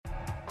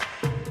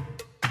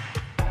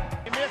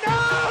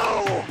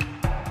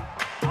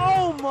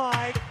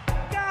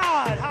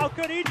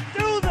could he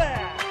do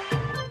that?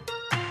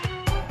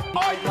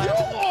 Are you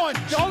on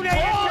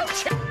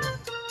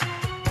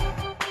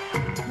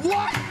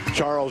What?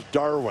 Charles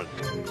Darwin.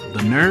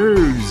 The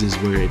nerves is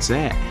where it's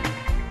at.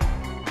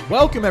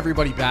 Welcome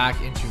everybody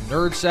back into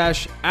Nerd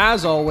Sesh.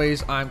 As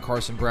always, I'm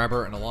Carson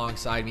Breber, and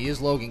alongside me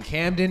is Logan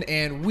Camden,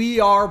 and we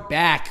are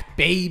back,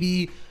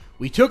 baby.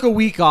 We took a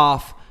week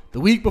off. The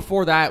week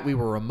before that, we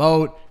were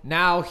remote.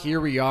 Now, here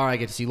we are. I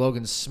get to see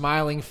Logan's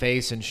smiling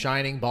face and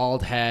shining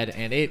bald head,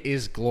 and it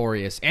is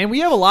glorious. And we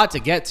have a lot to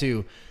get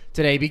to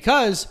today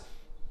because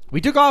we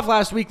took off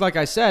last week, like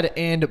I said,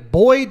 and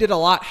boy, did a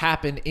lot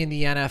happen in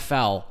the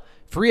NFL.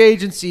 Free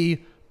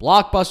agency,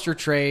 blockbuster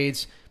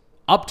trades.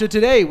 Up to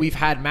today, we've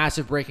had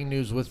massive breaking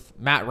news with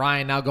Matt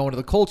Ryan now going to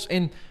the Colts,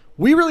 and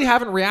we really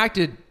haven't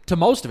reacted to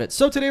most of it.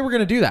 So today we're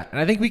going to do that,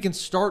 and I think we can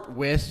start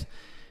with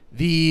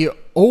the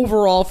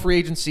overall free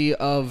agency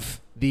of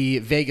the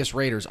Vegas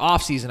Raiders,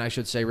 offseason, I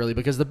should say, really,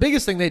 because the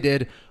biggest thing they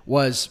did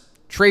was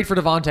trade for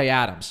Davante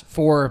Adams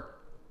for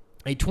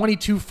a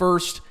 22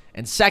 first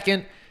and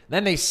second.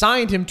 Then they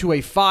signed him to a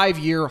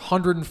 5-year,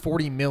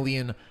 $140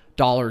 million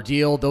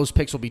deal. Those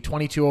picks will be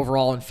 22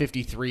 overall and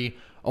 53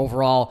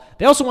 overall.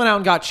 They also went out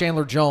and got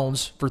Chandler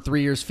Jones for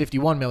 3 years,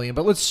 $51 million.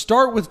 But let's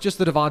start with just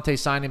the Davante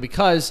signing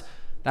because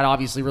that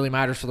obviously really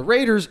matters for the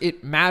Raiders.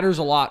 It matters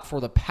a lot for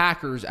the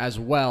Packers as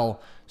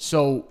well.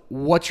 So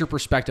what's your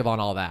perspective on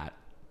all that?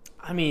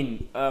 I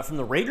mean, from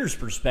the Raiders'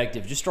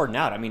 perspective, just starting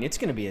out, I mean, it's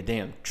going to be a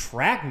damn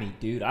track meet,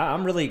 dude.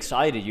 I'm really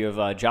excited. You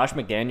have Josh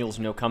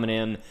McDaniels, coming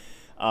in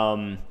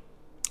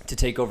to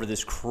take over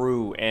this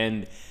crew,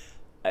 and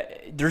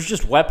there's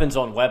just weapons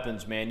on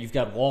weapons, man. You've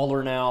got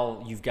Waller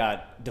now. You've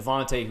got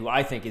Davante, who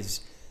I think is,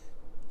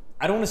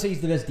 I don't want to say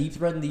he's the best deep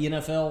threat in the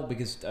NFL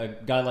because a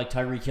guy like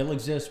Tyreek Hill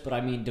exists, but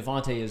I mean,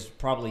 Davante is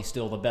probably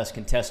still the best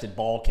contested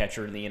ball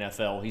catcher in the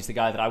NFL. He's the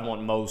guy that I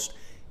want most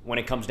when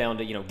it comes down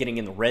to, getting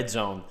in the red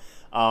zone.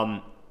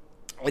 They're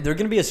going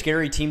to be a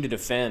scary team to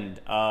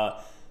defend.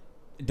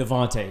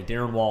 Davante,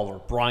 Darren Waller,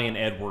 Bryan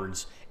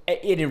Edwards.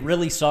 It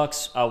really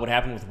sucks what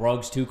happened with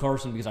Ruggs too,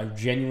 Carson, because I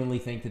genuinely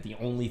think that the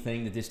only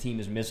thing that this team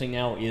is missing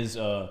now is,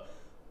 I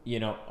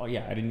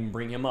didn't even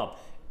bring him up.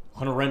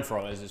 Hunter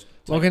Renfrow is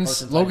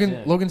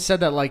Logan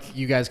said that like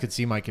you guys could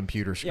see my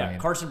computer screen. Yeah,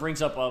 Carson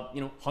brings up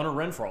Hunter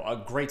Renfrow,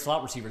 a great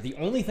slot receiver. The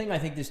only thing I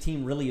think this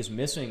team really is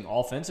missing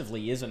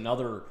offensively is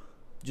another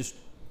just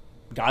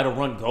guy to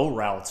run go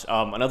routes,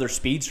 another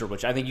speedster,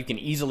 which I think you can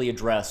easily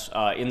address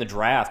in the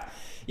draft.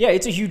 Yeah,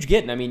 it's a huge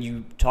get. And I mean,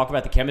 you talk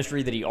about the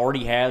chemistry that he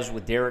already has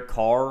with Derek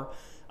Carr.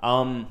 I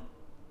want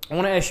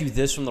to ask you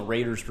this from the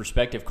Raiders'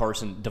 perspective,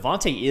 Carson.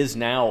 Davante is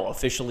now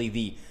officially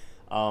the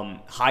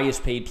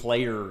highest paid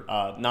player,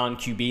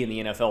 non-QB in the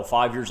NFL,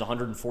 5 years,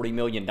 $140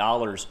 million.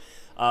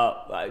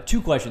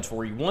 Two questions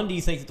for you. One, do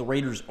you think that the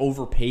Raiders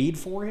overpaid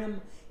for him?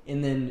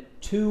 And then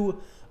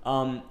two,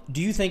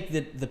 do you think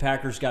that the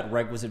Packers got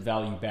requisite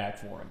value back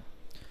for him?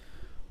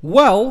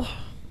 Well,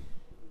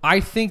 I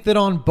think that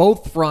on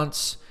both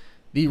fronts,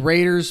 the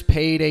Raiders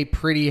paid a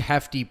pretty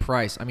hefty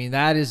price. I mean,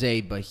 that is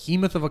a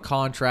behemoth of a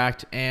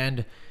contract,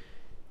 and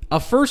a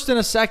first and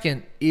a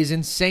second is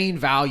insane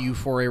value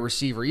for a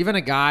receiver. Even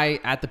a guy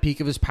at the peak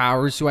of his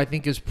powers, who I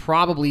think is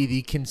probably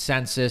the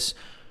consensus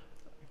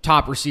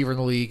top receiver in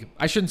the league.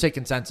 I shouldn't say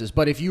consensus,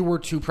 but if you were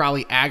to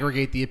probably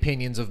aggregate the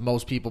opinions of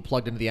most people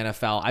plugged into the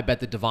NFL, I bet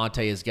that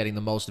Davante is getting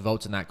the most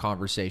votes in that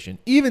conversation.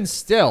 Even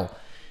still,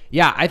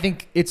 yeah, I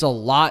think it's a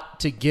lot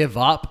to give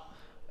up.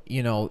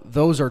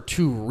 Those are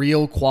two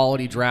real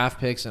quality draft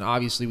picks, and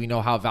obviously we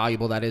know how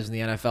valuable that is in the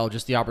NFL,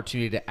 just the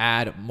opportunity to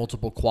add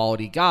multiple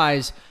quality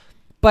guys.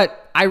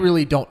 But I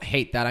really don't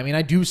hate that. I mean,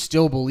 I do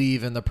still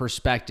believe in the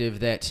perspective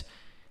that,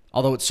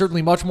 although it's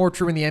certainly much more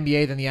true in the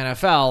NBA than the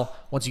NFL,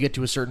 once you get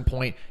to a certain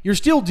point, you're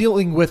still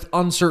dealing with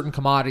uncertain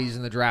commodities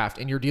in the draft,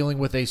 and you're dealing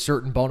with a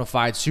certain bona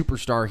fide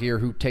superstar here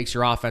who takes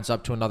your offense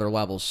up to another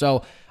level.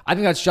 So I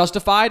think that's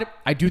justified.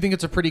 I do think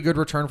it's a pretty good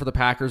return for the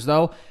Packers,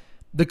 though.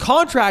 The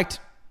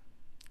contract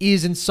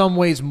is in some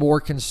ways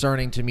more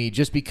concerning to me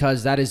just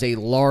because that is a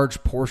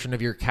large portion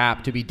of your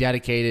cap to be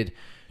dedicated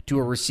to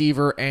a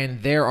receiver,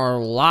 and there are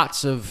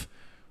lots of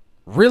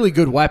really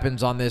good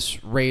weapons on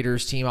this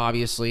Raiders team,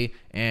 obviously,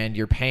 and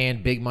you're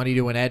paying big money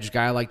to an edge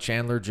guy like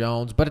Chandler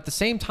Jones. But at the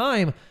same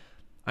time,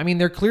 I mean,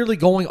 they're clearly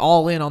going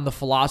all in on the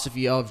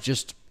philosophy of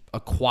just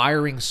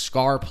acquiring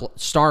star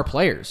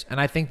players.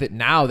 And I think that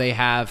now they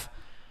have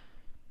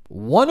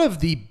one of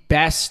the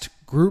best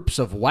groups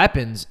of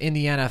weapons in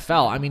the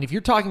NFL. I mean, if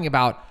you're talking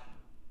about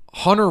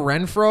Hunter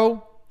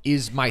Renfrow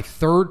is my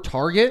third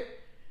target,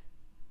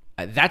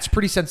 that's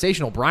pretty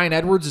sensational. Bryan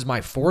Edwards is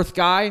my fourth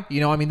guy.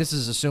 This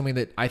is assuming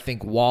that I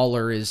think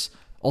Waller is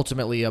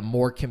ultimately a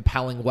more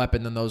compelling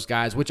weapon than those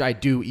guys, which I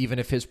do, even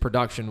if his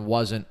production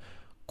wasn't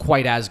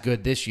quite as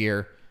good this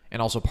year,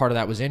 and also part of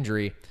that was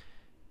injury.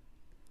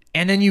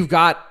 And then you've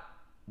got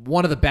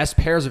one of the best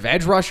pairs of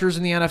edge rushers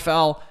in the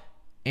NFL,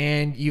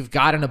 and you've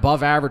got an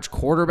above-average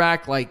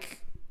quarterback.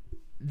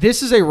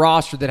 This is a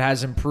roster that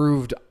has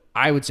improved,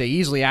 I would say,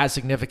 easily as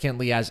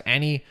significantly as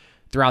any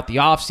throughout the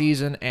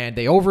offseason, and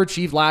they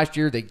overachieved last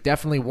year. They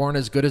definitely weren't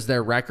as good as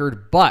their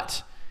record,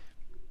 but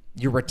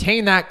you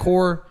retain that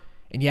core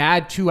and you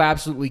add two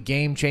absolutely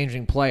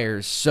game-changing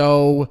players.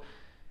 So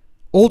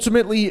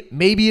ultimately,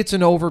 maybe it's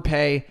an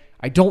overpay.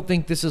 I don't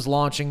think this is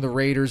launching the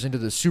Raiders into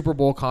the Super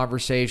Bowl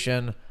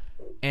conversation.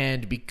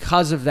 And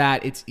because of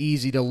that, it's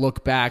easy to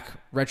look back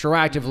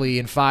retroactively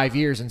in 5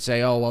 years and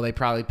say, oh, well, they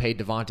probably paid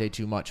Davante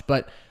too much.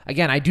 But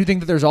again, I do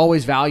think that there's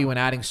always value in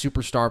adding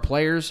superstar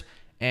players,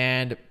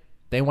 and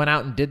they went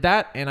out and did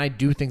that, and I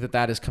do think that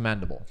that is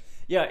commendable.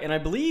 Yeah, and I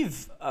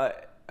believe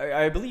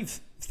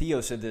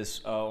Theo said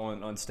this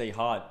on Stay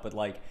Hot, but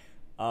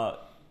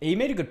he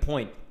made a good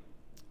point.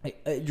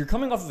 You're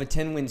coming off of a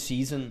 10-win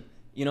season,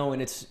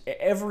 and it's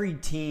every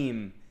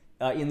team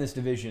in this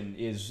division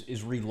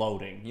is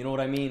reloading. You know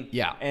what I mean?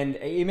 Yeah. And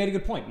he made a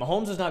good point.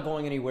 Mahomes is not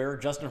going anywhere.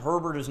 Justin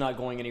Herbert is not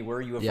going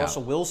anywhere. You have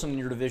Russell Wilson in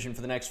your division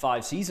for the next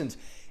 5 seasons.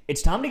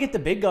 It's time to get the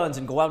big guns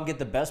and go out and get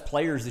the best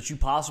players that you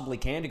possibly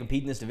can to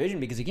compete in this division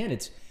because, again,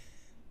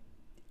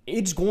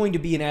 it's going to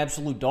be an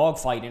absolute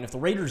dogfight. And if the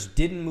Raiders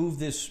didn't move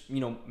this,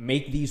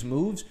 make these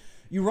moves,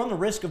 you run the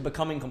risk of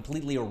becoming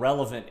completely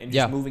irrelevant and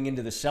just moving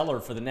into the cellar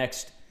for the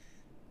next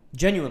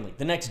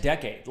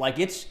decade.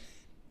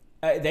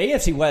 The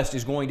AFC West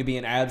is going to be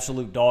an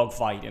absolute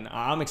dogfight, and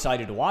I'm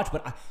excited to watch.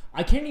 But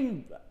I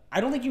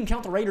don't think you can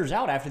count the Raiders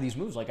out after these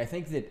moves. I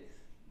think that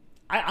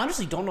I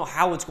honestly don't know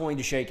how it's going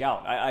to shake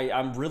out.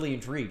 I'm really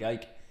intrigued.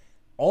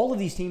 All of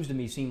these teams to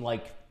me seem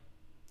like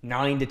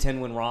 9 to 10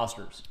 win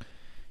rosters.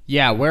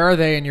 Yeah, where are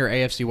they in your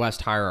AFC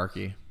West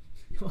hierarchy?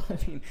 Well, I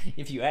mean,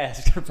 if you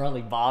ask, they're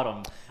probably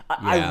bottom.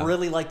 I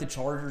really like the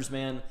Chargers,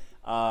 man.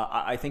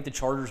 I think the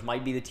Chargers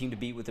might be the team to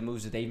beat with the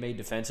moves that they've made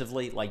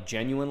defensively.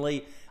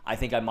 Genuinely, I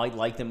think I might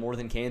like them more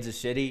than Kansas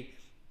City,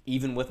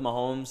 even with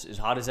Mahomes, as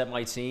hot as that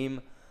might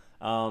seem.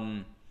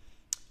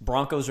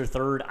 Broncos are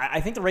third. I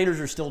think the Raiders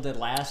are still dead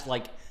last.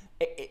 And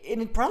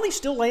it probably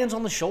still lands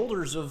on the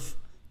shoulders of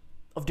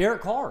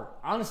Derek Carr,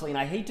 honestly. And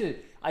I hate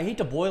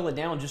to boil it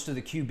down just to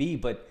the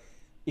QB, but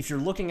if you're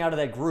looking out of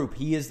that group,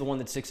 he is the one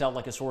that sticks out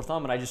like a sore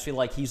thumb, and I just feel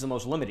like he's the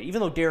most limited.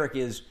 Even though Derek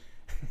is,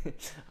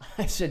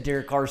 I said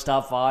Derek Carr's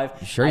top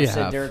 5. Sure you I've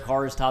said have. Derek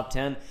Carr is top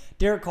 10.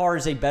 Derek Carr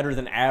is a better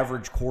than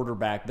average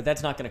quarterback, but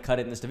that's not going to cut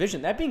it in this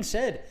division. That being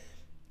said,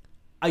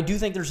 I do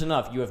think there's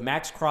enough. You have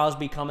Max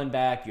Crosby coming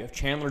back. You have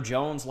Chandler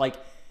Jones.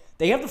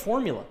 They have the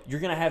formula.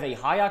 You're going to have a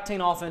high-octane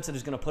offense that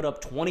is going to put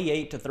up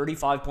 28 to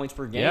 35 points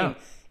per game,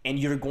 and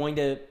you're going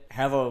to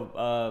have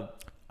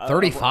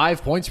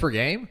 35 points per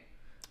game?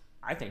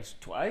 I think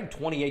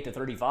 28 to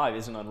 35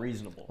 isn't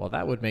unreasonable. Well,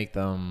 that would make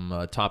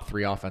them top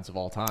 3 offense of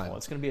all time. Well,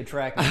 it's going to be a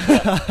track meet.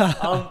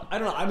 I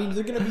don't know. I mean,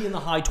 they're going to be in the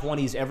high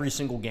 20s every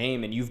single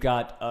game, and you've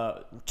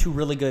got 2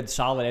 really good,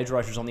 solid edge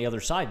rushers on the other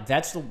side.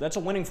 That's a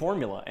winning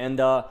formula, and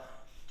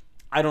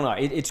I don't know.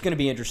 It's going to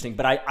be interesting,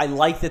 but I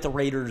like that the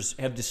Raiders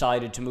have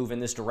decided to move in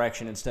this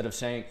direction instead of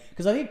saying –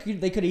 because I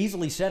think they could have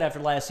easily said after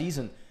last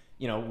season,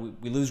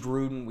 we lose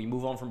Gruden, we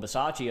move on from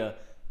Bisaccia,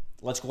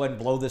 let's go ahead and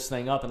blow this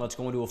thing up and let's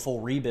go into a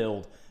full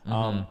rebuild.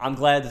 I'm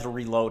glad that they're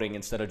reloading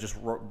instead of just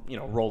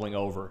rolling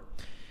over.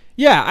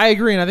 Yeah, I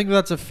agree, and I think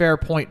that's a fair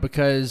point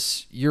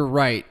because you're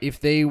right. If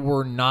they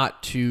were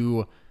not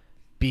to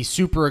be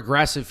super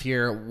aggressive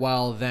here,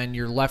 well, then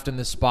you're left in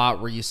this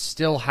spot where you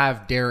still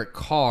have Derek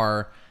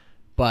Carr,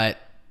 but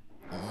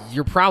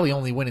you're probably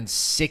only winning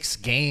 6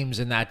 games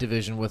in that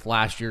division with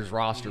last year's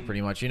roster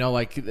pretty much.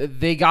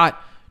 They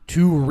got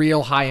 2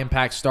 real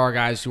high-impact star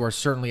guys who are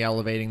certainly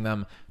elevating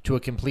them to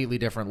a completely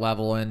different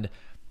level, and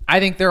I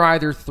think they're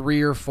either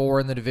 3 or 4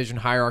 in the division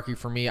hierarchy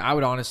for me. I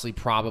would honestly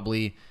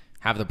probably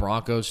have the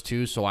Broncos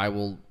too, so I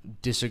will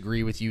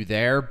disagree with you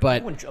there.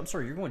 But I'm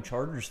sorry, you're going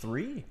Chargers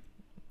 3?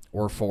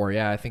 Or 4,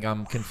 yeah. I think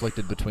I'm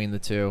conflicted between the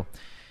two.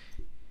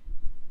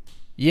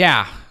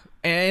 Yeah,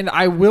 and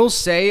I will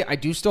say I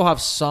do still have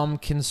some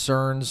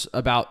concerns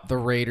about the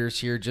Raiders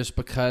here just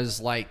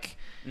because,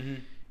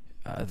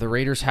 the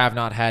Raiders have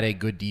not had a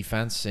good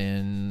defense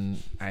in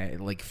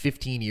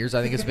 15 years.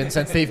 I think it's been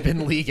since they've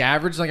been league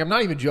average. I'm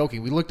not even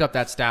joking. We looked up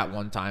that stat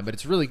one time, but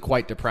it's really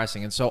quite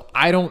depressing. And so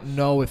I don't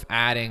know if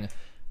adding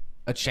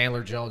a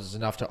Chandler Jones is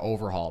enough to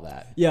overhaul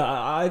that. Yeah,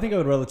 I think I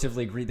would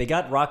relatively agree. They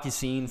got Rock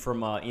Yassin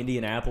from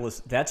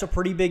Indianapolis. That's a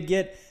pretty big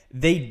get.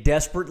 They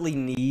desperately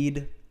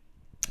need.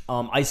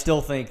 I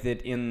still think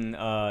that in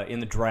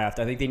the draft,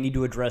 I think they need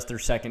to address their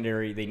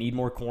secondary. They need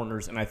more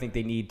corners, and I think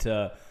they need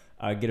to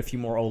get a few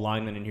more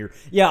O-linemen in here.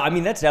 Yeah, I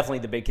mean, that's definitely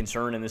the big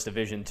concern in this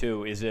division,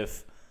 too, is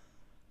if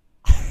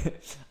I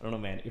don't know,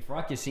 man, if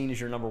Rock Yassin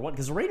is your number one,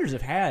 because the Raiders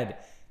have had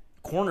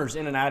corners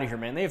in and out of here,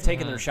 man. They have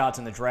taken their shots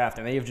in the draft,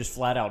 and they have just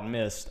flat out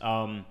missed.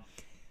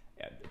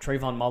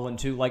 Trayvon Mullen,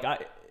 too.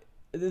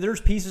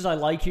 There's pieces I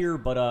like here,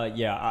 but,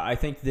 I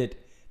think that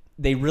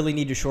they really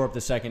need to shore up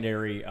the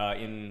secondary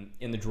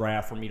in the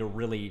draft for me to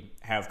really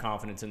have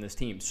confidence in this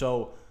team.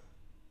 So,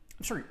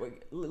 I'm sorry,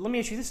 let me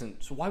ask you this.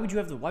 So why would you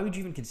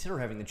even consider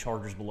having the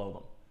Chargers below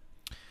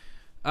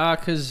them?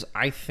 Because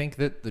I think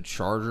that the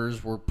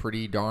Chargers were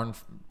pretty darn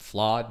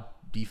flawed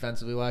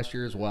defensively last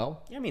year as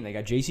well. Yeah, I mean, they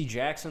got J.C.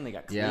 Jackson. They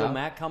got Khalil Yeah.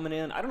 Mack coming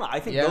in. I don't know. I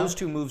think Yeah. those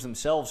two moves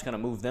themselves kind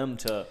of move them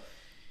to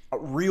a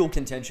real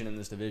contention in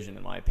this division,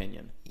 in my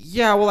opinion.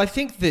 Yeah, well, I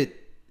think that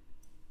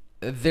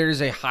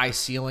there's a high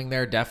ceiling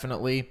there,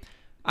 definitely.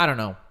 I don't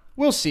know.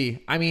 We'll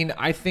see. I mean,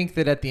 I think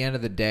that at the end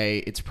of the day,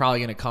 it's probably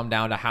going to come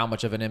down to how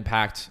much of an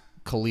impact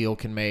Khalil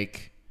can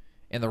make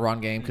in the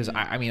run game. Because,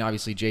 I mean,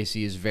 obviously,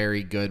 JC is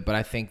very good, but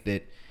I think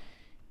that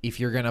if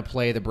you're going to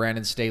play the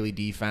Brandon Staley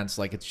defense,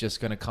 like, it's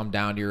just going to come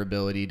down to your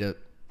ability to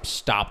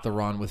stop the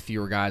run with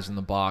fewer guys in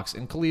the box.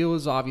 And Khalil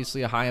is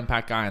obviously a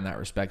high-impact guy in that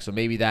respect, so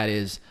maybe that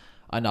is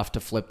enough to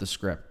flip the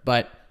script.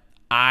 But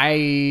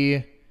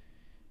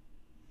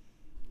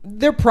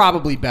they're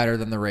probably better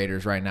than the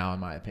Raiders right now, in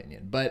my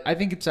opinion. But I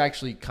think it's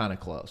actually kind of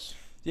close.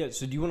 Yeah,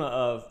 so do you want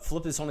to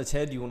flip this on its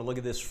head? Do you want to look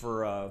at this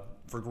for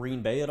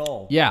Green Bay at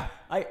all? Yeah.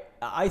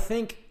 I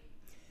think,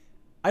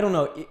 I don't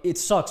know, it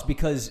sucks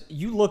because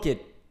you look at,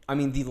 I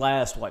mean, the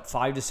last,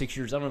 5 to 6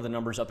 years, I don't have the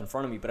numbers up in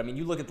front of me, but I mean,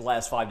 you look at the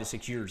last 5 to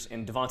 6 years,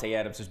 and Devontae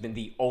Adams has been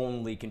the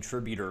only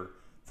contributor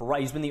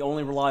he's been the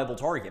only reliable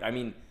target. I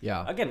mean,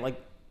 Yeah. Again,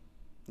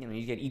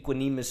 you get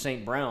Equanimeous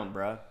St. Brown,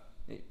 bruh.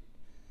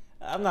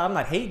 I'm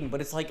not hating, but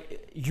it's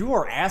like you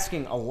are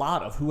asking a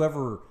lot of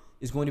whoever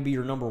is going to be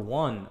your number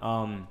one.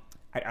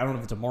 I don't know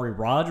if it's Amari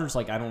Rodgers.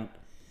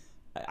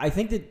 I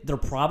think that they're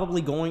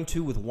probably going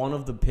to with one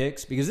of the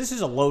picks because this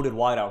is a loaded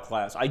wideout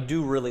class. I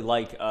do really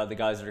like the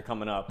guys that are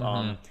coming up.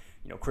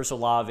 Chris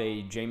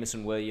Olave,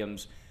 Jamison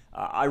Williams.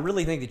 I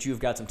really think that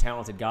you've got some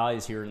talented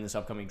guys here in this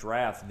upcoming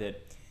draft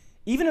that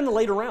even in the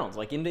later rounds,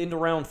 like into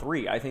round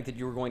 3, I think that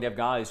you're going to have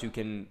guys who are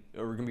going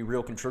to be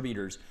real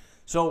contributors.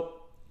 So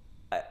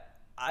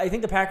I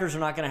think the Packers are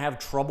not going to have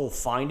trouble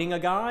finding a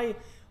guy,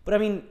 but I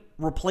mean,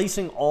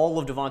 replacing all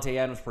of Devontae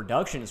Adams'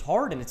 production is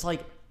hard, and it's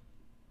like,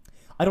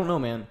 I don't know,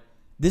 man.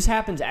 This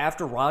happens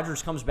after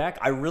Rodgers comes back.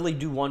 I really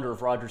do wonder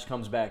if Rodgers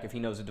comes back if he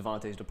knows that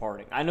Devontae's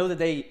departing. I know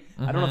that I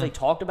don't know if they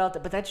talked about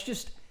that, but that's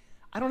just,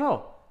 I don't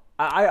know.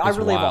 I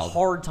really have a wild.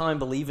 hard time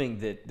believing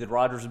that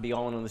Rodgers would be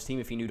all in on this team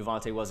if he knew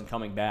Devontae wasn't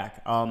coming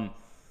back.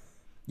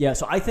 Yeah,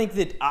 so I think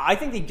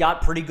they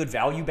got pretty good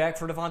value back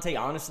for Devontae,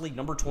 honestly.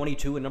 Number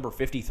 22 and number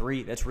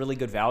 53, that's really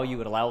good value.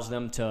 It allows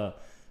them to,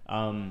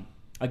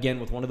 again,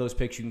 with one of those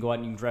picks, you can go out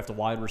and you can draft a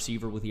wide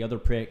receiver. With the other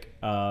pick,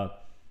 I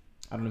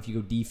don't know if you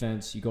go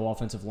defense, you go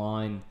offensive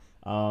line.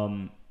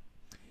 I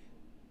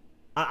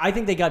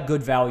think they got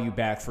good value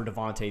back for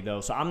Devontae,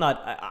 though. So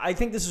I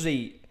think this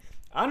is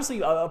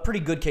honestly a pretty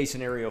good case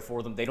scenario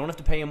for them. They don't have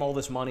to pay him all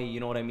this money. You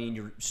know what I mean?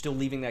 You're still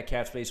leaving that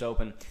cap space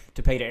open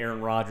to pay to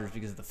Aaron Rodgers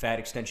because of the fat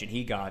extension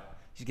he got.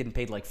 He's getting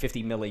paid like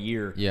 $50 million a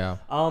year. Yeah.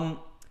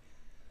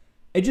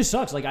 It just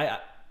sucks. Like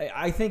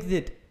I think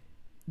that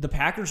the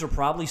Packers are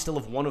probably still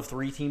one of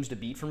 3 teams to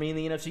beat for me in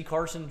the NFC,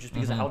 Carson, just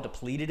because of how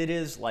depleted it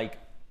is. Like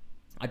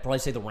I'd probably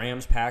say the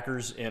Rams,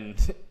 Packers,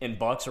 and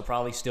Bucks are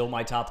probably still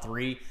my top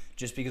 3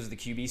 just because of the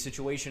QB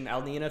situation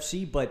out in the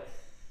NFC. But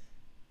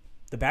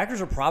the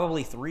Packers are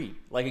probably 3.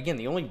 Like, again,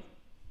 the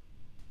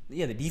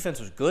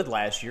defense was good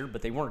last year,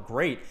 but they weren't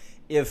great.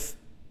 If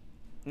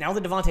now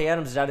that Devontae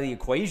Adams is out of the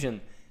equation,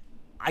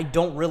 I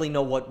don't really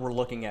know what we're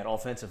looking at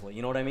offensively.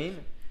 You know what I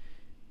mean?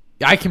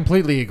 I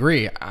completely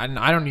agree. I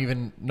don't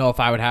even know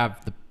if I would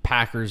have the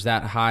Packers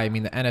that high. I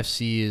mean, the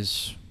NFC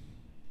is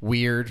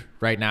weird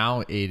right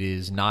now. It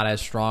is not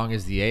as strong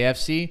as the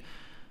AFC.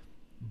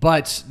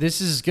 But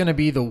this is going to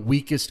be the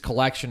weakest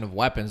collection of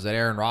weapons that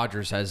Aaron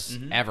Rodgers has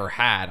ever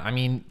had. I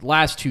mean,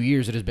 last 2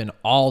 years it has been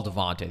all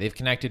Devontae. They've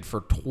connected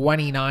for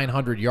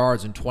 2,900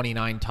 yards and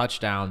 29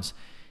 touchdowns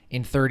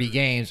in 30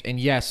 games. And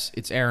yes,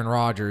 it's Aaron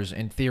Rodgers,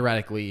 and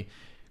theoretically,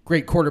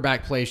 great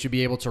quarterback play should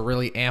be able to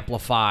really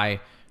amplify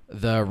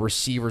the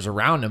receivers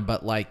around him.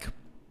 But, like,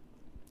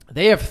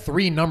 they have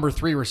 3 number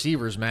 3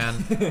 receivers,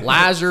 man.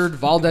 Lazard,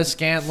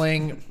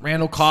 Valdez-Scantling,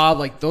 Randall Cobb.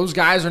 Like, those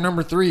guys are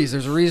number 3s.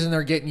 There's a reason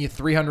they're getting you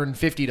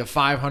 350 to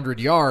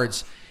 500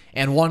 yards,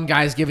 and one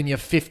guy's giving you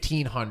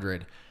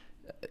 1,500.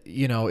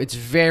 You know, it's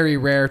very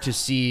rare to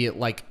see,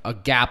 like, a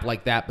gap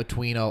like that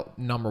between a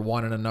number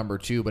 1 and a number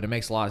 2, but it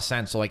makes a lot of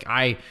sense. So, like,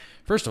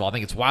 first of all, I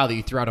think it's wild that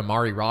you threw out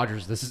Amari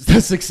Rodgers. This is the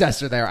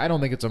successor there. I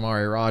don't think it's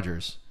Amari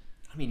Rodgers.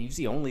 I mean, he's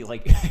the only,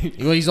 like...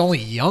 Well, he's only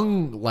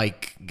young,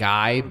 like,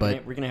 guy,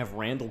 but... We're going to have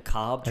Randall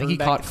Cobb I think he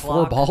turn caught back the 4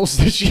 clock. balls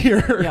this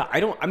year. Yeah, I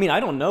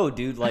don't know,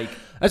 dude. Like,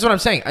 That's what I'm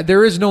saying.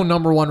 There is no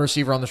number 1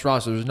 receiver on this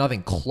roster. There's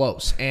nothing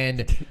close.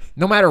 And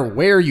no matter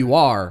where you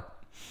are,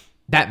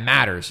 that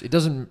matters. It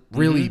doesn't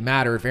really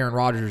matter if Aaron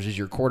Rodgers is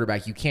your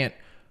quarterback. You can't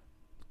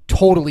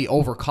totally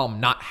overcome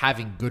not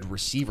having good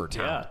receiver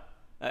talent.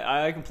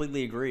 yeah, I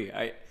completely agree.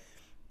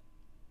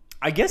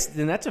 I guess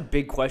then that's a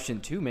big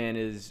question too,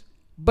 man,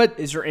 But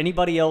is there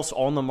anybody else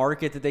on the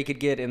market that they could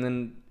get? And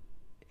then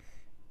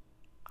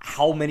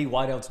how many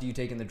wideouts do you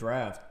take in the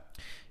draft?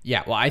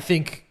 Yeah, well, I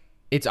think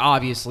it's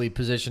obviously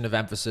position of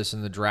emphasis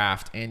in the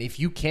draft. And if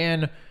you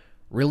can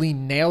really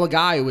nail a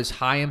guy who is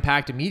high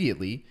impact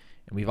immediately,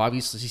 and we've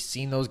obviously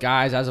seen those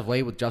guys as of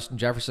late with Justin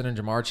Jefferson and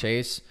Jamar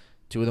Chase,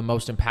 2 of the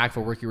most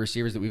impactful rookie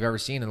receivers that we've ever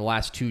seen in the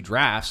last 2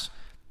 drafts,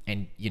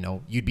 and, you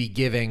know, you'd be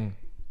giving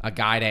a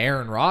guy to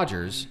Aaron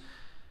Rodgers,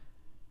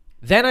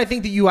 then I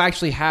think that you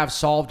actually have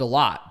solved a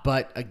lot.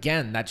 But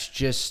again, that's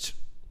just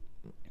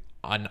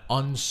an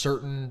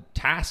uncertain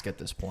task at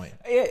this point.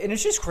 Yeah, and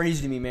it's just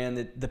crazy to me, man,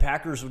 that the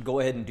Packers would go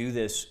ahead and do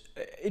this.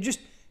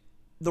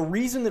 The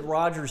reason that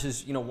Rodgers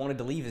has, wanted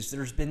to leave is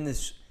there's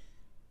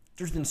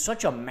been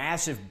such a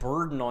massive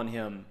burden on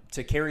him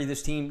to carry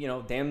this team,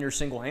 damn near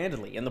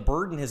single-handedly. And the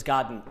burden has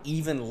gotten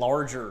even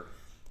larger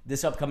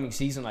this upcoming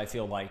season, I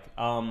feel like.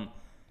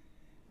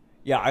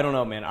 Yeah, I don't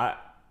know, man.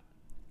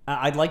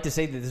 I'd like to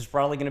say that this is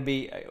probably going to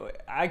be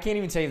 – I can't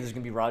even say if this is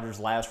going to be Rodgers'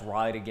 last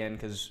ride again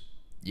because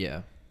 –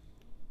 yeah.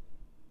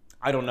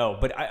 I don't know.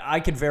 But I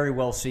could very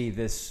well see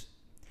this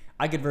 –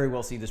 I could very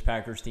well see this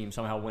Packers team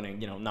somehow winning,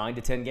 9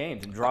 to 10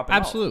 games and dropping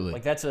off. Absolutely.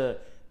 Like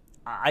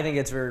I think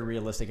it's very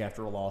realistic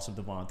after a loss of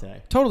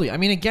Devontae. Totally. I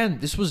mean, again,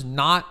 this was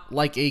not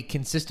like a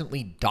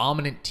consistently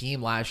dominant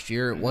team last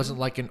year. It wasn't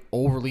like an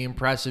overly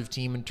impressive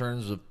team in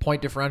terms of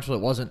point differential.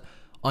 It wasn't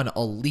an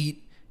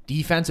elite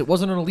defense. It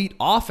wasn't an elite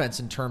offense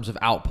in terms of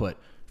output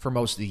for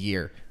most of the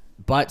year.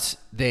 But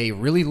they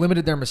really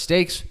limited their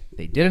mistakes.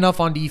 They did enough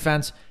on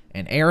defense,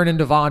 and Aaron and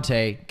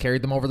Devontae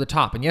carried them over the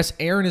top. And yes,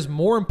 Aaron is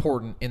more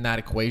important in that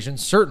equation,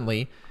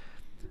 certainly,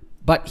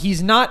 but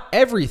he's not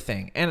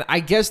everything. And I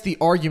guess the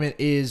argument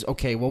is,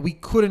 okay, well, we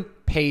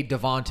couldn't pay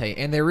Devontae,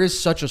 and there is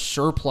such a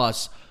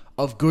surplus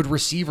of good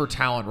receiver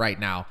talent right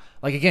now.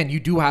 Like, again, you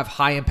do have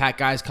high-impact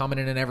guys coming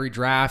in every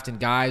draft and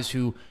guys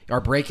who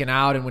are breaking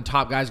out, and when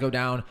top guys go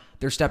down,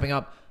 they're stepping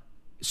up.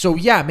 So,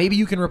 yeah, maybe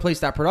you can replace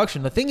that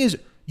production. The thing is,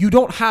 you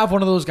don't have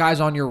one of those guys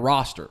on your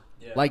roster.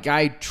 Yeah. Like,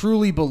 I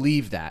truly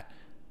believe that.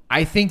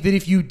 I think that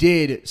if you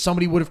did,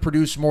 somebody would have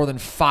produced more than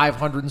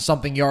 500 and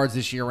something yards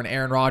this year when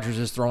Aaron Rodgers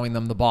is throwing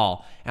them the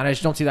ball. And I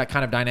just don't see that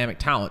kind of dynamic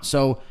talent.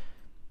 So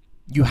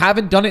you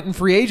haven't done it in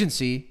free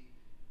agency.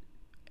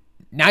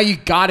 Now you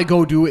got to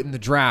go do it in the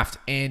draft.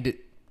 And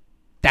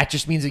that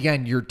just means,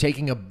 again, you're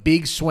taking a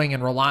big swing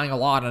and relying a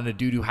lot on a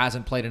dude who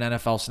hasn't played an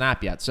NFL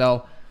snap yet.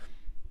 So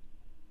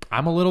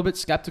I'm a little bit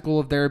skeptical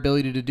of their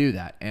ability to do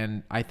that.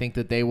 And I think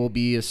that they will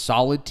be a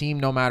solid team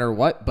no matter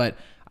what. But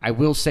I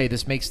will say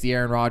this makes the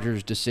Aaron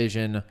Rodgers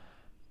decision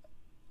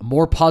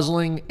more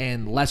puzzling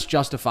and less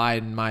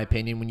justified, in my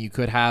opinion, when you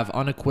could have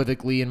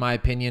unequivocally, in my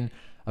opinion,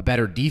 a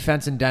better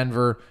defense in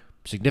Denver,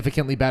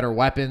 significantly better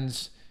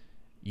weapons.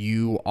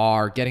 You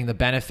are getting the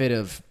benefit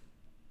of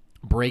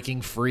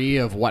breaking free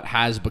of what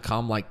has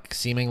become like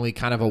seemingly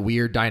kind of a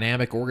weird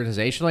dynamic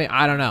organizationally.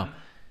 I don't know.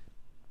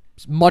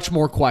 It's much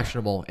more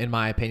questionable, in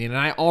my opinion, and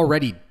I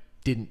already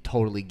didn't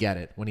totally get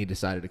it when he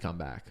decided to come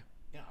back.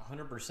 Yeah,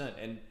 100%.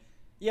 And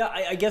yeah,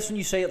 I guess when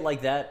you say it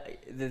like that,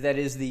 that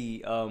is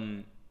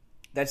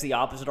that's the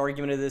opposite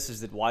argument of this, is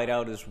that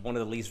wideout is one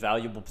of the least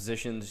valuable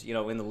positions,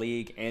 in the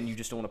league, and you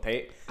just don't want to pay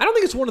it. I don't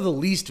think it's one of the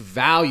least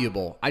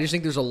valuable. I just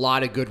think there's a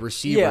lot of good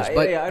receivers.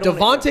 But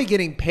Devontae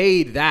getting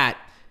paid that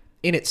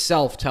in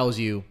itself tells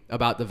you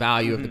about the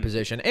value of the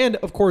position. And,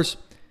 of course,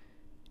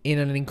 in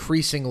an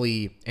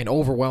increasingly and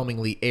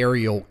overwhelmingly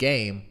aerial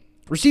game,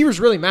 receivers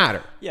really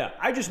matter. Yeah,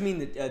 I just mean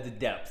the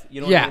depth.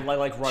 What I mean?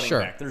 Like running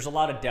back. There's a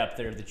lot of depth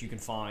there that you can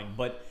find.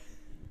 But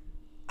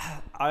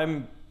I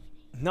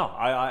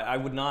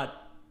would not.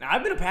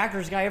 I've been a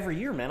Packers guy every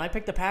year, man. I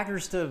pick the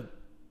Packers to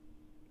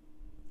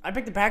the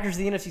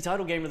NFC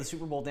title game or the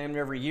Super Bowl damn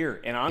near every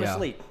year. And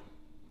honestly,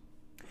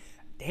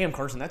 damn,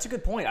 Carson, that's a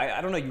good point. I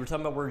don't know. You were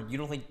talking about where you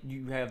don't think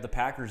you have the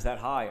Packers that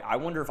high. I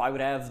wonder if I would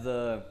have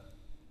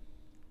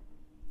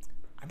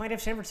I might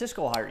have San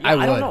Francisco higher. Yeah,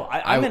 I don't know.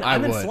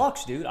 I'm in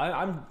flux, dude.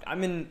 I'm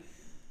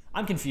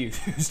confused.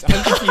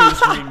 I'm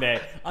confused, Green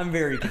Bay. I'm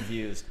very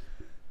confused.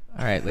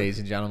 All right, ladies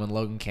and gentlemen,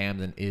 Logan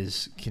Camden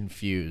is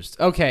confused.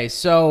 Okay,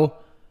 so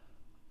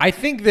I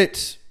think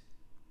that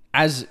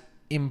as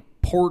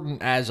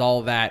important as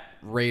all that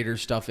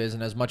Raiders stuff is,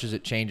 and as much as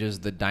it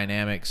changes the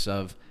dynamics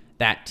of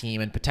that team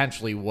and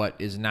potentially what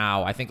is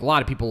now, I think a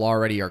lot of people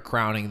already are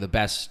crowning the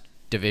best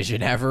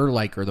division ever,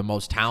 or the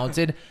most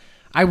talented.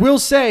 I will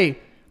say,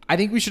 I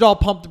think we should all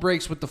pump the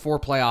brakes with the 4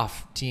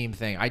 playoff team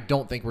thing. I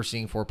don't think we're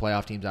seeing 4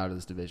 playoff teams out of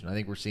this division. I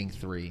think we're seeing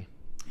 3.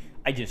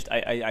 I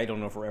don't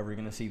know if we're ever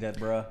going to see that,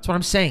 bro. That's what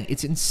I'm saying.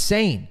 It's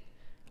insane.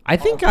 I'm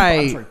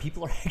sorry,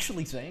 people are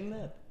actually saying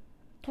that?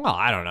 Well,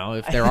 I don't know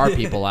if there are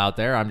people out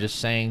there. I'm just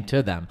saying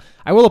to them.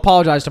 I will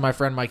apologize to my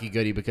friend Mikey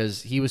Goody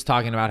because he was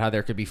talking about how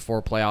there could be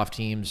 4 playoff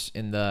teams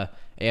in the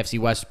AFC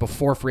West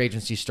before free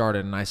agency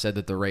started, and I said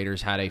that the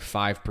Raiders had a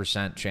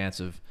 5% chance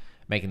of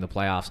making the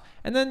playoffs.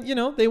 And then,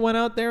 they went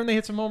out there and they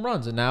hit some home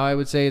runs, and now I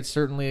would say it's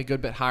certainly a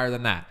good bit higher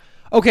than that.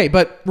 Okay,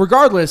 but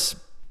regardless,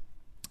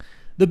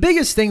 the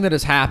biggest thing that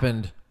has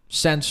happened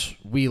since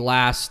we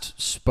last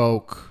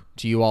spoke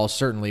to you all,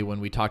 certainly when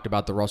we talked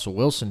about the Russell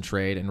Wilson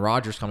trade and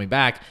Rodgers coming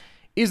back,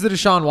 is the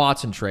Deshaun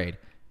Watson trade.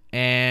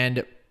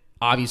 And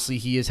obviously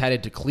he is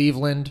headed to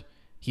Cleveland.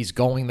 He's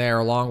going there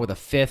along with a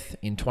 5th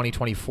in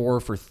 2024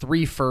 for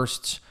 3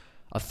 firsts,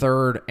 a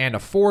 3rd, and a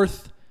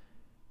 4th.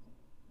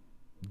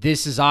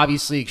 This is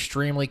obviously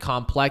extremely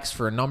complex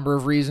for a number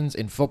of reasons.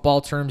 In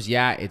football terms,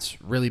 yeah, it's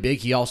really big.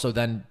 He also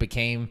then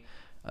became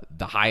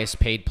the highest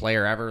paid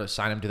player ever,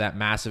 sign him to that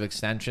massive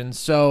extension.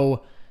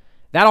 So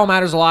that all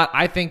matters a lot.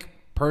 I think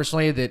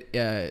personally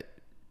that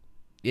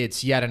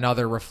it's yet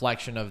another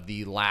reflection of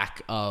the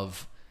lack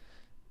of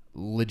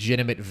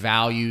legitimate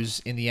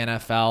values in the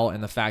NFL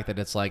and the fact that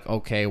it's like,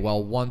 okay,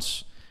 well,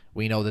 once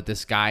we know that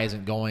this guy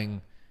isn't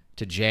going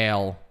to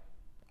jail,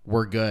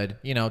 we're good.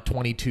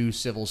 22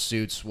 civil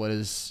suits. What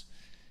is,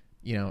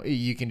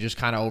 you can just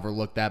kind of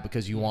overlook that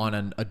because you want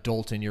an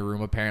adult in your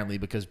room, apparently,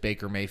 because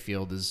Baker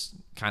Mayfield is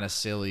kind of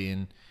silly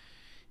and,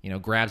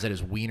 grabs at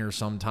his wiener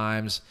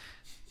sometimes.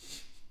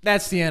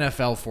 That's the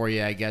NFL for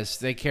you, I guess.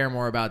 They care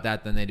more about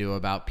that than they do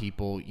about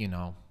people,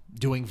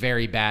 doing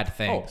very bad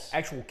things. Oh,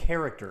 actual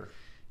character.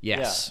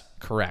 Yes,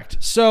 correct.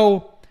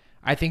 So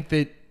I think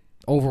that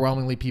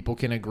overwhelmingly people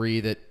can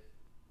agree that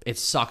it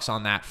sucks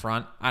on that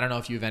front. I don't know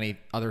if you have any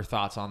other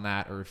thoughts on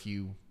that or if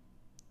you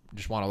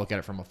just want to look at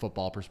it from a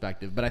football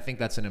perspective, but I think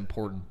that's an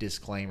important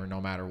disclaimer no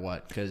matter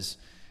what, because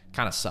it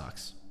kind of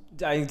sucks.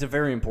 I think it's a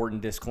very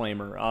important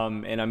disclaimer.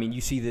 And I mean,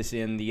 you see this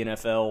in the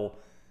NFL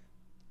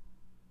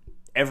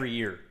every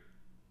year.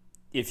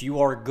 If you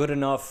are good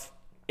enough,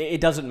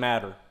 it doesn't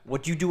matter.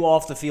 What you do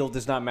off the field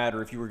does not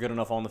matter if you were good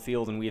enough on the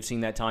field, and we have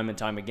seen that time and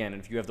time again.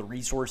 And if you have the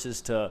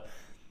resources to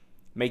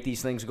make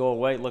these things go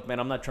away, look, man,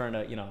 I'm not trying to,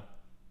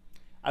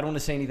 I don't want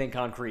to say anything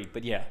concrete,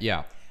 but yeah.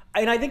 Yeah.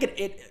 And I think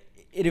it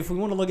if we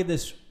want to look at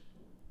this,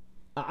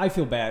 I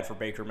feel bad for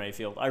Baker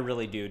Mayfield. I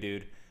really do,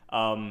 dude.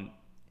 I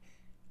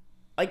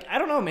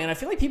don't know, man. I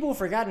feel like people have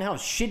forgotten how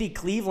shitty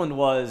Cleveland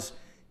was,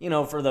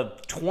 for the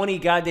 20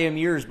 goddamn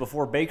years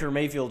before Baker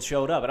Mayfield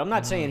showed up. And I'm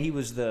not saying he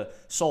was the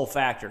sole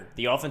factor.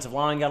 The offensive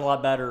line got a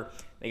lot better.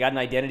 They got an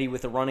identity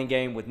with the running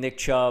game, with Nick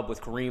Chubb, with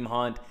Kareem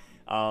Hunt.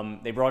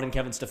 They brought in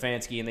Kevin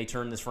Stefanski, and they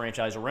turned this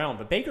franchise around.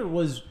 But Baker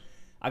was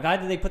a guy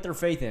that they put their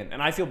faith in.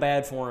 And I feel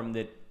bad for him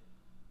that,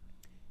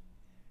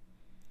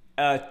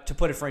 to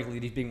put it frankly,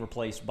 that he's being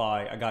replaced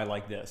by a guy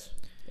like this.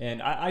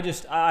 And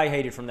I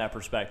hate it from that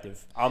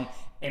perspective.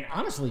 And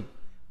honestly,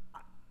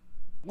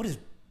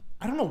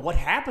 I don't know what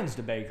happens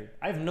to Baker.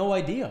 I have no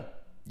idea.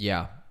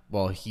 Yeah.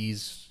 Well,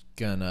 he's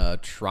going to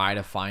try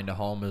to find a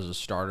home as a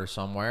starter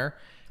somewhere,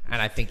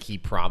 and I think he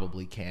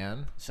probably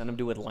can. Send him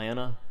to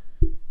Atlanta?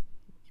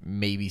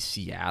 Maybe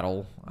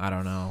Seattle. I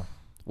don't know.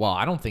 Well,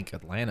 I don't think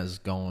Atlanta's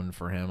going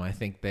for him. I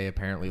think they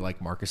apparently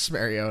like Marcus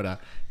Mariota.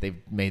 They've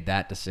made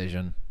that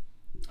decision.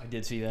 I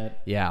did see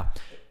that. Yeah.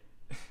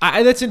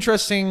 That's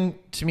interesting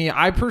to me.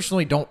 I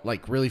personally don't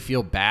really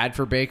feel bad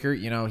for Baker.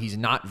 He's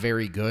not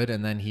very good,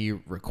 and then he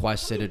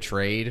requested a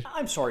trade.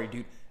 I'm sorry,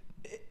 dude.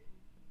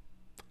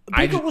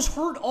 Baker was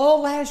hurt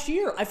all last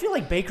year. I feel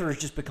like Baker has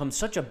just become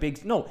such a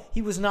big... No,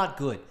 he was not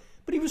good.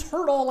 But he was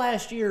hurt all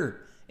last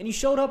year. And he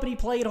showed up and he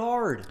played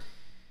hard.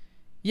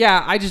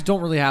 Yeah, I just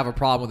don't really have a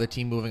problem with a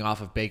team moving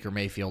off of Baker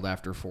Mayfield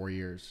after 4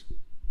 years.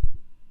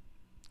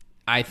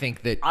 I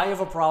think that... I have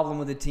a problem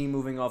with a team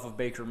moving off of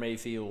Baker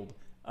Mayfield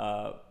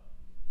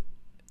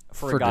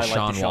for a guy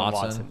like Deshaun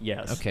Watson.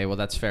 Yes. Okay, well,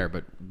 that's fair.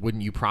 But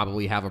wouldn't you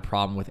probably have a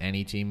problem with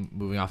any team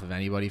moving off of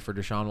anybody for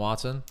Deshaun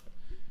Watson?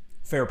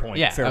 Fair point.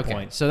 Yeah, fair okay.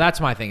 point. So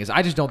that's my thing, is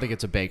I just don't think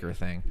it's a Baker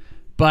thing.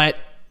 But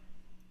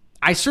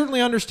I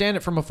certainly understand it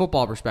from a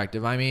football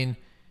perspective. I mean,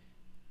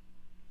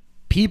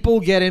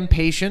 people get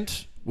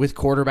impatient with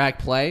quarterback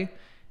play,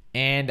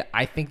 and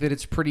I think that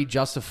it's pretty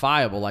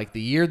justifiable. Like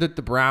the year that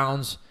the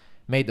Browns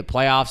made the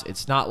playoffs,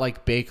 it's not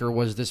like Baker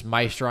was this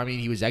maestro. I mean,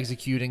 he was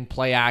executing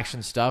play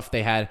action stuff.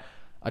 They had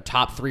a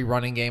top 3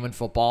 running game in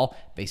football.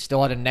 They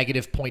still had a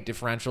negative point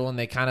differential, and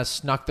they kind of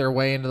snuck their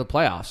way into the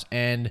playoffs.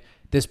 And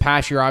this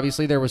past year,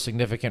 obviously, there was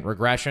significant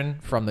regression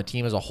from the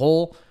team as a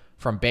whole,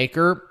 from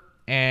Baker.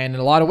 And in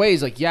a lot of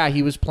ways,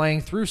 he was playing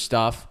through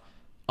stuff,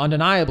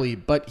 undeniably,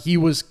 but he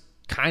was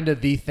kind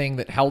of the thing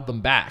that held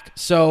them back.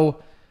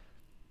 So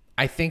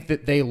I think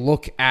that they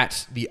look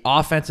at the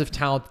offensive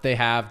talent that they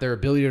have, their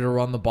ability to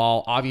run the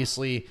ball.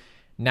 Obviously,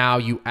 now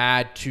you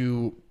add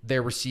to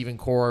their receiving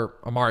core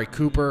Amari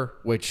Cooper,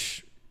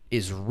 which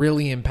is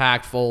really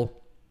impactful.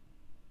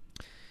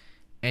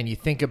 And you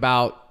think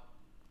about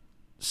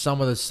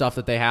some of the stuff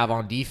that they have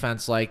on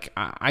defense.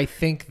 I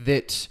think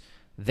that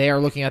they are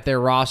looking at their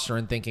roster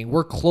and thinking,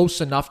 we're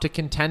close enough to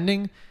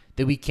contending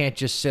that we can't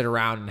just sit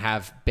around and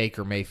have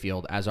Baker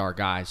Mayfield as our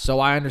guy. So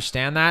I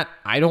understand that.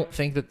 I don't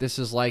think that this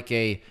is like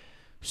a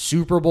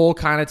Super Bowl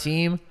kind of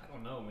team. I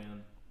don't know,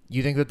 man.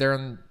 You think that they're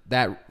in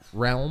that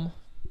realm?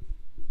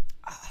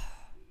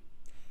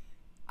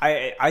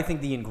 I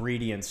think the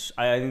ingredients.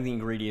 I think the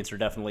ingredients are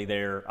definitely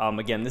there.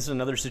 Again, this is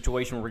another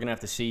situation where we're gonna have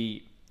to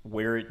see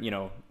where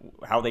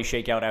how they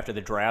shake out after the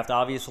draft,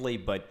 obviously.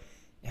 But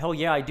hell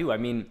yeah, I do. I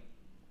mean,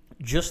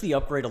 just the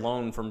upgrade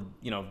alone from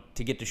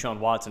to get Deshaun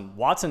Watson.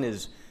 Watson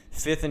is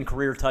 5th in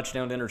career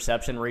touchdown to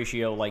interception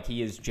ratio.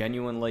 He is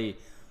genuinely.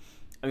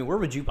 I mean, where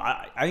would you?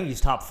 I think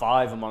he's top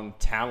 5 among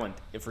talent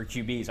for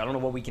QBs. I don't know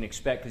what we can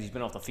expect because he's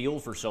been off the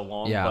field for so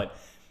long. Yeah. But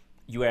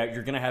you're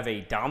going to have a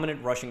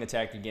dominant rushing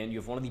attack again. You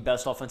have one of the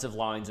best offensive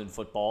lines in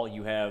football.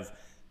 You have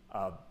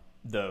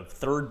the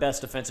 3rd best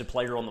defensive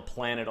player on the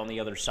planet on the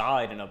other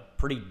side, and a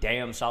pretty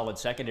damn solid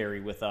secondary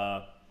with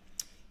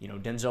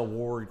Denzel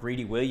Ward,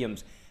 Greedy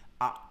Williams.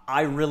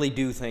 I really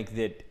do think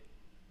that.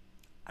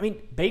 I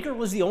mean, Baker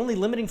was the only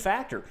limiting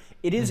factor.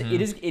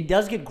 It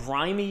does get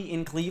grimy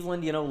in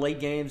Cleveland. Late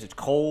games. It's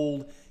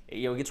cold.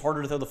 It gets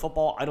harder to throw the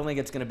football. I don't think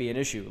it's going to be an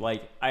issue.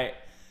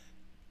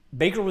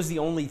 Baker was the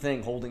only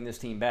thing holding this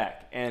team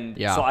back, and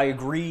so I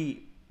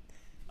agree.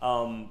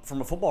 From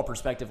a football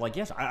perspective,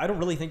 yes, I don't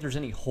really think there's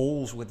any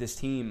holes with this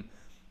team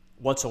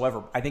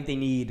whatsoever. I think they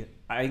need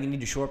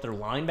to shore up their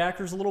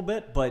linebackers a little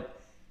bit, but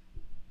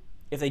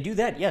if they do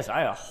that, yes,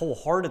 I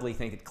wholeheartedly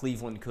think that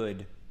Cleveland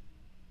could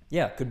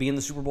be in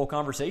the Super Bowl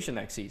conversation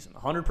next season,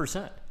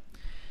 100%.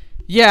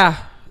 Yeah,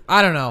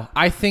 I don't know.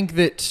 I think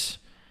that,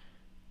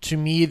 to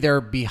me,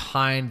 they're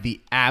behind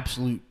the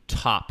absolute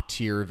top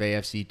tier of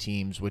AFC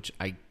teams, which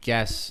I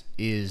guess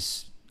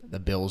is the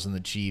Bills and the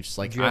Chiefs.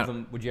 Would you have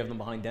them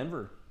behind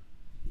Denver?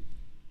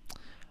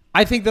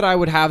 I think that I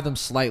would have them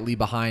slightly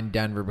behind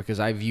Denver because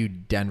I view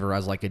Denver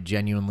as a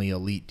genuinely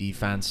elite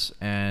defense.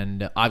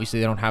 And obviously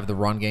they don't have the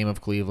run game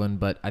of Cleveland,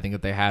 but I think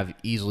that they have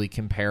easily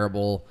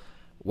comparable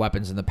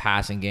weapons in the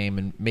passing game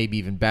and maybe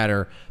even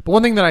better. But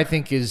one thing that I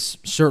think is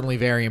certainly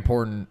very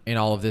important in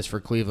all of this for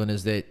Cleveland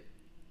is that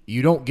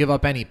you don't give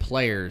up any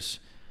players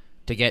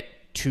to get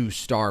 2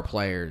 star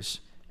players.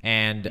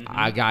 And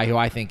a guy who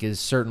I think is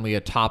certainly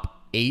a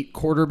top 8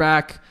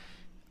 quarterback,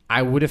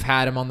 I would have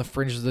had him on the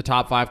fringes of the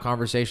top 5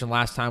 conversation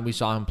last time we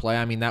saw him play.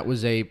 I mean, that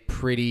was a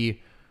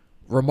pretty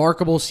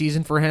remarkable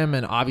season for him,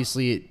 and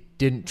obviously it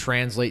didn't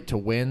translate to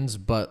wins,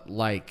 but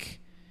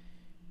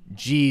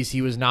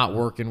he was not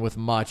working with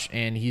much,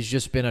 and he's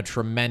just been a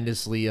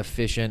tremendously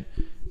efficient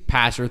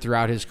passer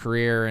throughout his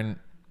career, and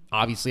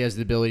obviously has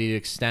the ability to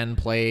extend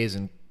plays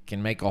and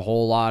can make a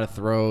whole lot of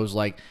throws.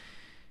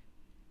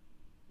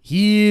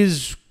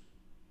 He's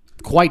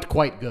quite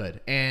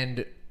good,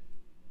 and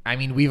I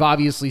mean, we've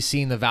obviously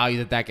seen the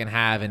value that can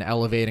have in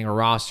elevating a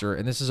roster,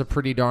 and this is a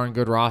pretty darn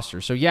good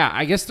roster. So, yeah,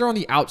 I guess they're on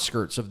the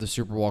outskirts of the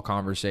Super Bowl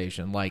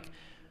conversation.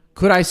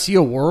 Could I see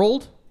a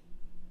world?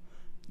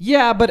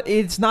 Yeah, but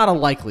it's not a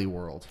likely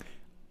world.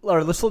 All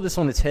right, let's flip this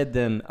on its head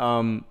then.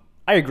 I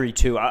agree,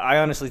 too. I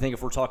honestly think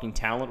if we're talking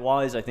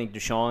talent-wise, I think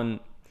Deshaun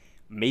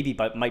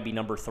might be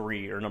number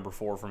 3 or number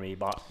 4 for me,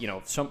 but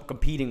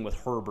competing with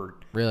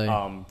Herbert really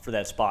for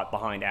that spot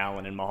behind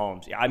Allen and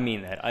Mahomes. Yeah, I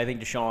mean that. I think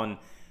Deshaun.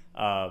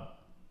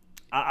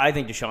 I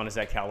think Deshaun is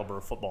that caliber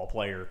of football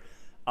player.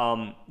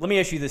 Let me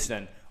ask you this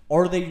then: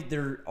 Are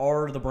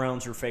the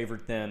Browns your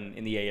favorite then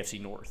in the AFC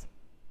North?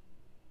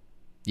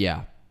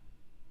 Yeah.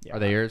 Are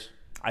they yours?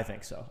 I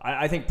think so.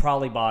 I think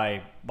probably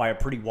by a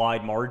pretty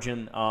wide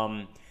margin.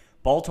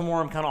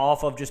 Baltimore I'm kind of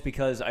off of just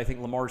because I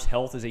think Lamar's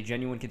health is a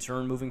genuine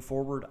concern moving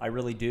forward. I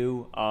really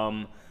do.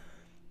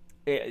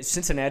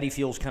 Cincinnati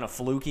feels kind of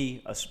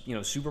fluky,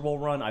 Super Bowl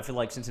run. I feel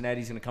like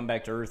Cincinnati's going to come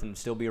back to earth and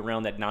still be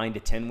around that 9 to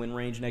 10 win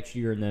range next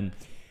year, and then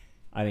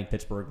I think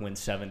Pittsburgh wins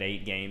 7 to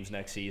 8 games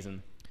next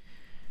season.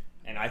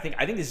 And I think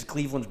this is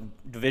Cleveland's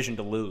division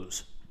to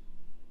lose.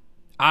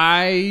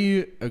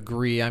 I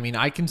agree. I mean,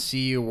 I can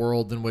see a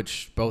world in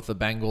which both the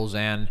Bengals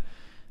and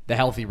the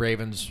healthy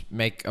Ravens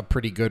make a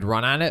pretty good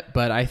run on it,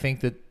 but I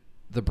think that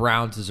the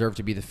Browns deserve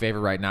to be the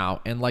favorite right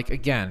now. And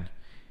again,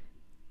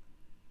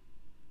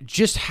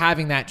 just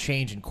having that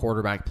change in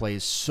quarterback play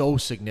is so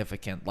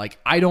significant.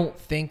 I don't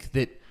think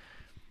that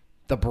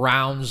the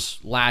Browns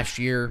last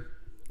year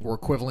were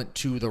equivalent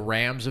to the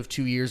Rams of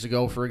 2 years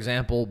ago, for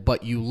example,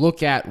 but you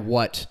look at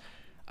what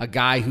a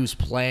guy who's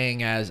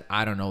playing as,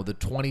 I don't know, the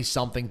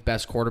 20-something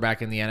best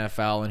quarterback in the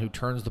NFL and who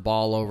turns the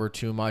ball over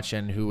too much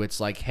and who it's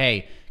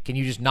hey, can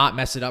you just not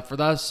mess it up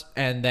for us?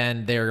 And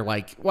then they're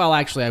well,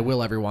 actually, I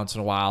will every once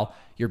in a while.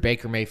 You're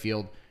Baker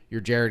Mayfield.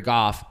 You're Jared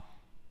Goff.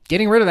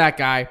 Getting rid of that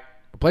guy,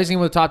 replacing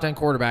him with a top 10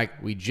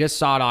 quarterback. We just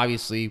saw it,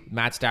 obviously,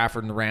 Matt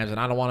Stafford and the Rams, and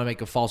I don't want to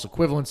make a false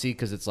equivalency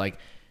because it's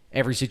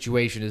every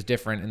situation is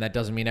different, and that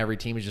doesn't mean every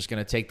team is just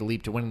going to take the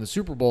leap to winning the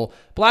Super Bowl.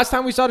 But last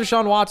time we saw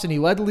Deshaun Watson, he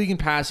led the league in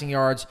passing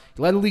yards.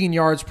 He led the league in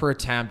yards per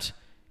attempt.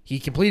 He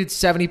completed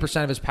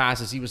 70% of his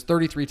passes. He was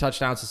 33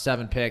 touchdowns to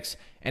 7 picks,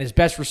 and his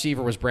best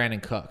receiver was Brandon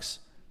Cooks.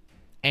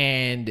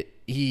 And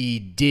he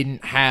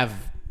didn't have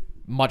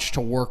much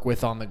to work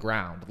with on the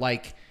ground.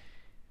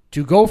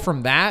 To go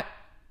from that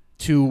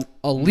to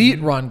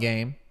elite run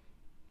game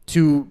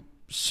to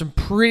some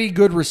pretty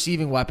good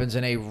receiving weapons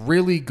and a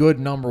really good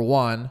number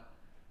 1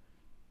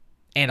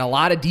 and a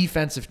lot of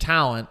defensive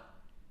talent,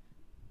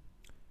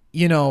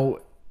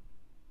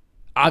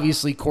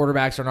 obviously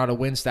quarterbacks are not a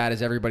win stat,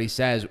 as everybody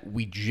says.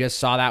 We just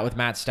saw that with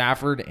Matt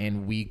Stafford,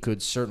 and we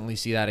could certainly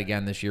see that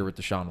again this year with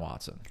Deshaun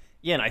Watson.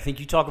 Yeah, and I think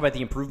you talk about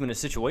the improvement of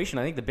situation.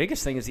 I think the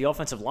biggest thing is the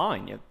offensive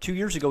line. 2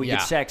 years ago, he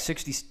gets sacked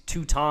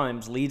 62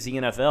 times, leads the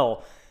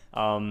NFL.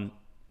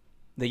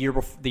 The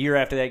year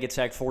after that, gets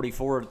sacked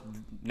 44.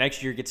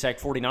 Next year, gets sacked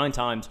 49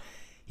 times.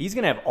 He's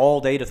going to have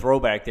all day to throw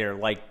back there.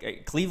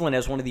 Cleveland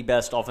has one of the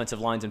best offensive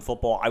lines in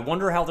football. I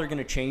wonder how they're going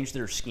to change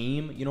their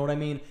scheme. You know what I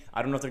mean?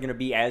 I don't know if they're going to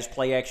be as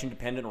play-action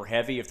dependent or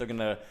heavy, if they're going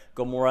to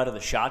go more out of the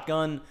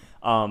shotgun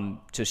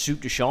to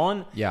suit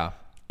Deshaun. Yeah.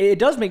 It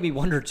does make me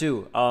wonder,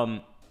 too.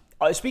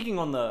 Speaking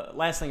on the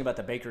last thing about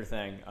the Baker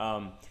thing,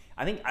 I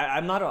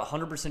I'm not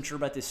 100% sure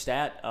about this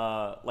stat,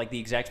 like the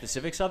exact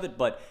specifics of it,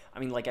 but I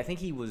mean, like I think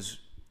he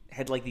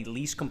had like the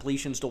least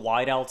completions to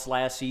wideouts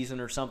last season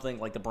or something.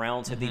 Like the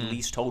Browns had the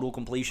least total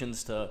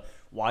completions to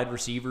wide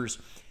receivers,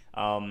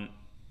 and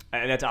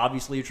that's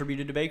obviously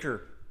attributed to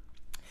Baker.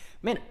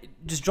 Man,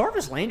 does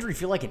Jarvis Landry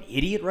feel like an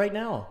idiot right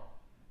now?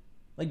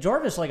 Like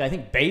Jarvis, like I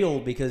think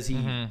bailed because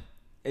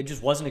it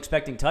just wasn't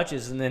expecting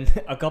touches, and then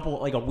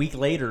a week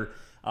later,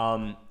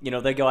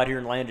 they go out here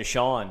and land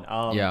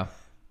Deshaun. Yeah.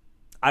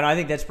 I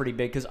think that's pretty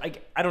big because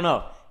I don't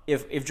know.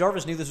 If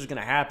Jarvis knew this was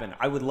going to happen,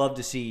 I would love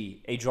to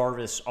see a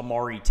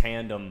Jarvis-Amari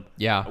tandem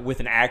with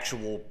an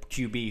actual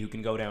QB who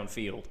can go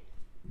downfield.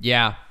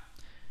 Yeah.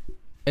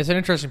 It's an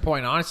interesting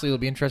point. Honestly, it'll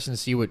be interesting to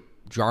see what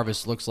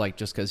Jarvis looks like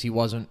just because he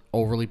wasn't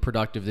overly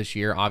productive this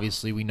year.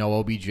 Obviously, we know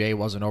OBJ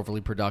wasn't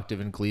overly productive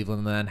in Cleveland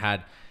and then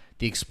had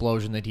the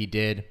explosion that he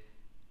did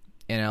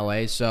in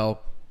LA. So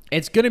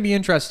it's going to be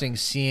interesting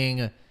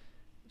seeing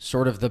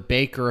sort of the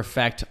Baker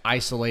effect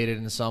isolated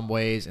in some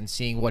ways and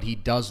seeing what he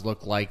does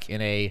look like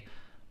in a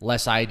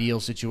less ideal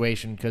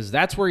situation because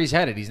that's where he's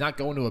headed. He's not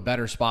going to a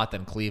better spot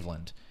than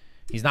Cleveland.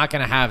 He's not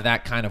going to have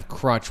that kind of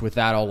crutch with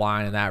that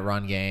O-line and that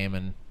run game,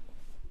 and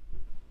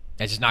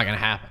it's just not going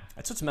to happen.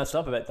 That's what's messed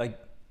up about it. Like,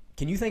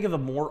 can you think of a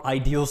more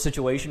ideal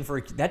situation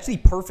that's the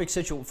perfect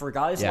situation for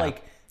guys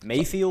like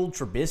Mayfield,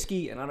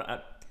 Trubisky,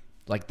 and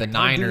like the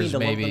Niners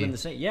maybe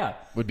yeah,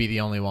 would be the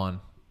only one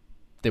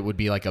that would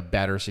be like a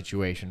better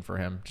situation for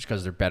him just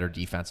because they're better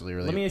defensively.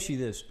 Really. Let me ask you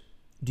this.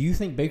 Do you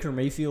think Baker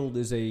Mayfield do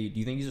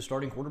you think he's a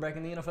starting quarterback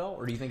in the NFL,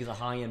 or do you think he's a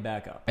high-end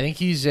backup? I think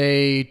he's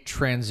a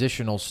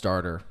transitional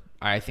starter.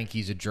 I think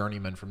he's a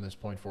journeyman from this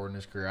point forward in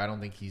his career. I don't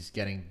think he's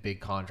getting big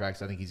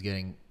contracts. I think he's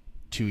getting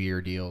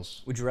 2-year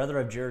deals. Would you rather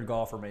have Jared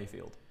Goff or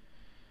Mayfield?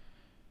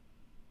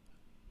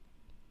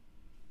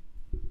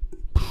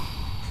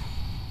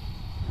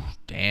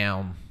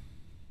 Damn.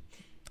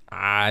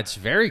 It's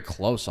very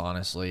close,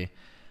 honestly.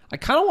 I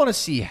kind of want to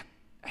see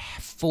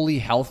fully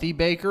healthy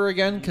Baker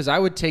again because I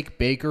would take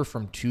Baker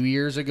from 2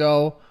 years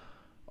ago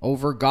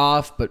over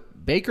Goff,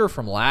 but Baker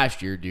from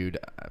last year, dude,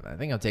 I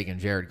think I'm taking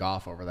Jared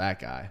Goff over that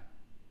guy.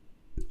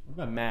 What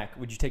about Mac?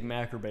 Would you take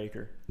Mac or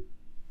Baker?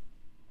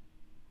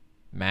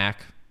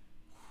 Mac.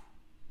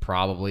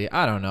 Probably.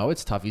 I don't know.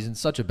 It's tough. He's in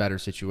such a better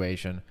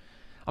situation.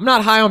 I'm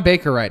not high on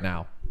Baker right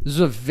now. This is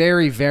a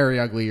very, very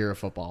ugly year of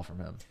football from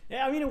him.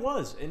 Yeah, I mean, it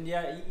was. And,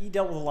 yeah, he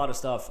dealt with a lot of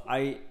stuff.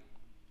 I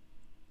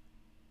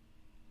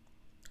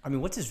mean,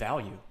 what's his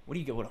value? What do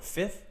you get? What, a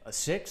fifth? A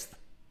sixth?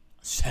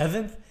 A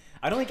seventh?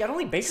 I don't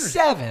think Baker's...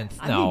 Seventh?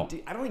 No.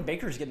 I don't think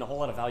Baker's getting a whole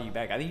lot of value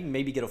back. I think you can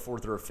maybe get a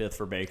fourth or a fifth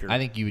for Baker. I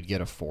think you would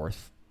get a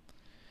fourth.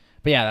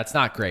 But, yeah, that's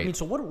not great. I mean,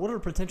 so what are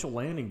potential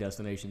landing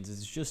destinations?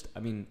 Is it just, I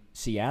mean,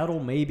 Seattle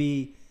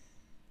maybe?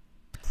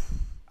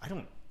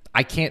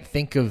 I can't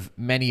think of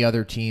many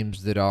other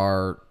teams that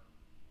are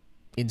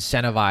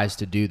incentivized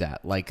to do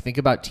that. Like, think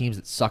about teams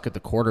that suck at the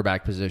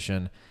quarterback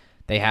position.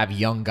 They have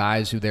young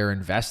guys who they're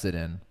invested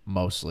in,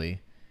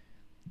 mostly.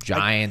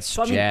 Giants,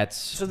 Jets.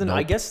 So then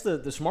I guess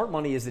the smart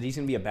money is that he's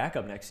going to be a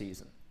backup next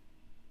season.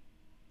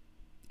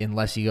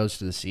 Unless he goes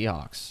to the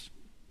Seahawks.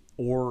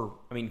 Or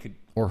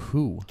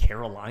who?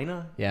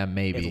 Carolina? Yeah,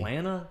 maybe.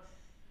 Atlanta?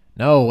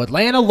 No,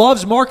 Atlanta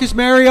loves Marcus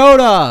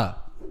Mariota.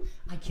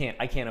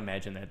 I can't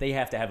imagine that. They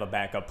have to have a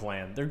backup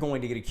plan. They're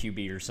going to get a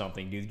QB or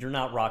something, dude. You're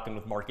not rocking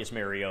with Marcus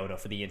Mariota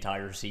for the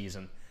entire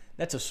season.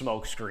 That's a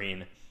smoke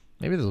screen.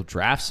 Maybe they'll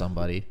draft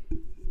somebody.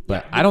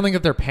 But I don't think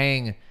that they're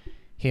paying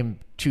him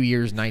 2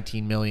 years,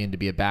 $19 million to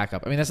be a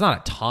backup. I mean, that's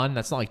not a ton.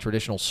 That's not like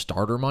traditional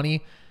starter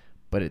money,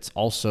 but it's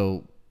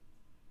also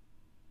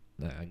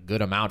a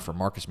good amount for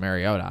Marcus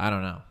Mariota. I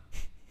don't know.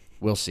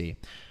 We'll see.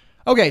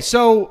 Okay,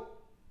 so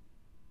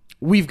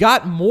we've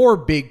got more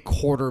big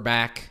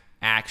quarterback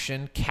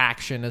action,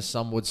 caction as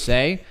some would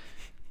say,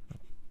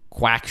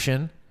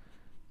 quaction.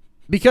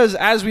 Because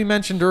as we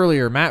mentioned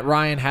earlier, Matt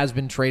Ryan has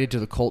been traded to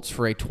the Colts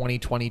for a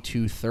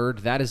 2022 third.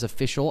 That is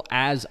official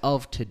as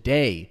of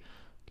today.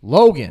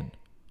 Logan,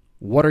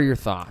 what are your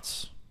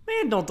thoughts?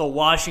 Man, don't the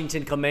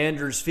Washington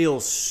Commanders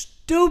feel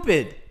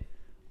stupid?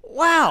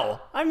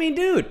 Wow. I mean,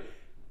 dude,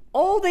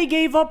 all they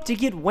gave up to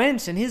get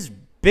Wentz and his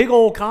big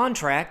old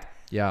contract.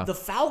 Yeah. The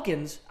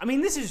Falcons, I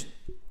mean, this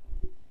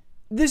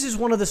is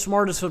one of the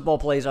smartest football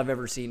plays I've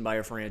ever seen by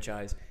a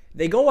franchise.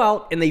 They go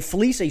out and they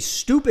fleece a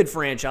stupid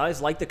franchise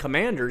like the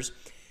Commanders.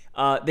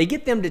 They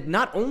get them to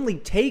not only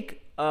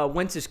take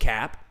Wentz's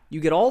cap, you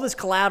get all this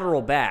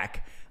collateral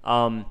back.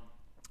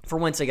 For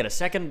Wentz, they get a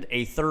second,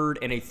 a third,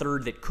 and a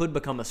third that could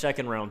become a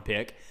second-round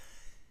pick.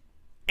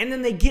 And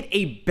then they get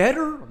a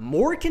better,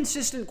 more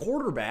consistent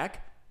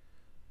quarterback.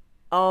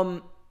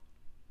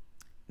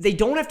 They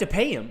don't have to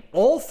pay him.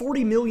 All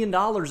 $40 million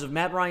of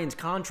Matt Ryan's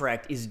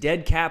contract is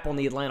dead cap on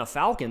the Atlanta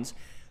Falcons,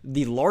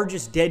 the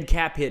largest dead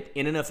cap hit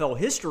in NFL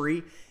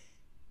history,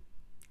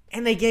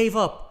 and they gave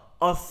up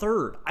a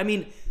third. I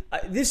mean,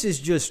 this is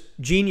just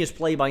genius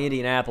play by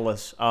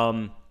Indianapolis.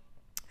 I'm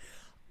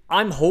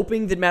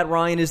hoping that Matt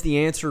Ryan is the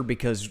answer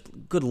because,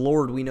 good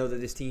Lord, we know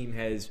that this team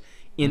has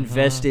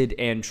invested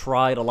and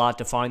tried a lot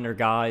to find their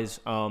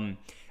guys.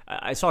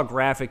 I saw a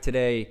graphic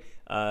today.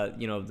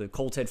 The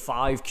Colts had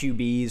 5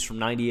 QBs from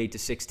 98 to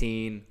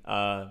 16.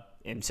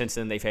 And since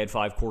then, they've had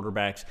 5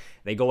 quarterbacks.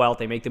 They go out,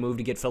 they make the move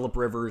to get Phillip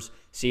Rivers,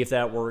 see if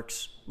that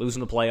works, lose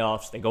in the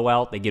playoffs. They go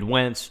out, they get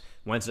Wentz.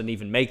 Wentz doesn't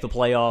even make the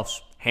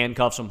playoffs,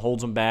 handcuffs him,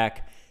 holds him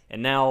back.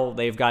 And now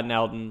they've gotten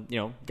out and,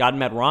 gotten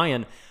Matt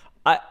Ryan.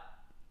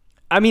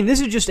 I mean,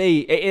 this is just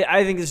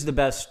I think this is the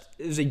best.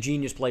 This is a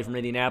genius play from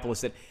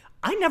Indianapolis that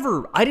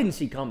I didn't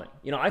see coming.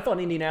 I thought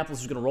Indianapolis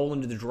was going to roll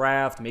into the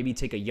draft, maybe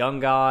take a young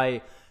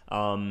guy,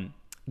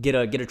 get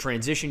a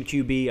transition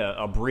QB,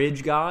 a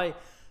bridge guy.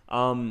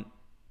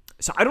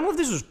 So I don't know if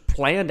this was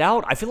planned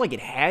out. I feel like it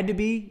had to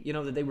be,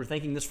 that they were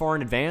thinking this far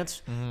in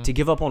advance to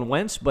give up on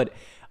Wentz. But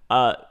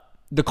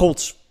the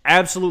Colts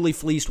absolutely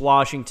fleeced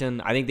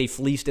Washington. I think they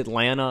fleeced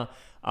Atlanta.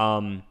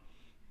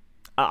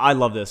 I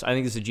love this. I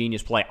think this is a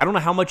genius play. I don't know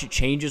how much it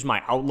changes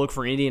my outlook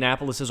for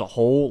Indianapolis as a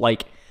whole.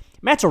 Like,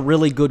 Matt's a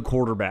really good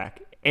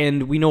quarterback,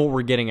 and we know what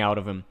we're getting out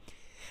of him.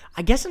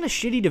 I guess in a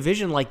shitty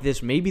division like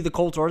this, maybe the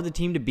Colts are the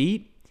team to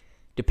beat,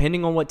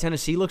 depending on what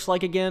Tennessee looks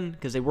like again,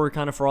 because they were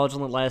kind of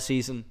fraudulent last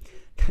season,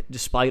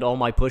 despite all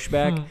my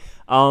pushback.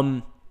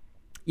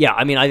 Yeah,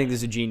 I mean, I think this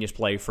is a genius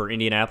play for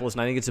Indianapolis,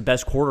 and I think it's the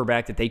best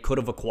quarterback that they could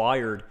have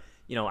acquired,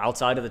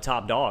 outside of the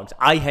top dogs.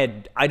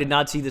 I did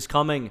not see this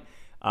coming.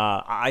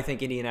 I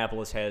think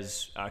Indianapolis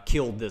has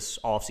killed this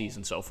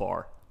offseason so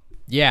far.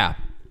 Yeah,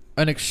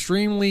 an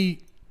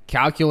extremely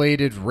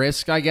calculated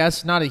risk, I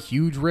guess. Not a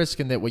huge risk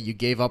in that what you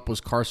gave up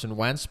was Carson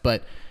Wentz,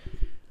 but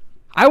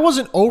I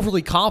wasn't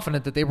overly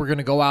confident that they were going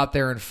to go out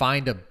there and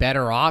find a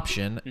better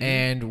option.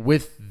 And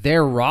with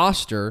their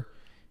roster,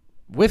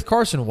 with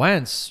Carson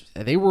Wentz,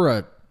 they were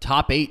a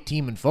top 8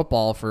 team in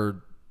football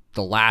for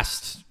the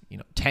last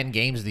 10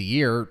 games of the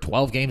year,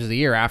 12 games of the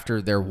year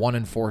after their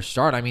 1-4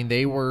 start. I mean,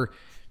 they were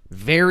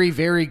very,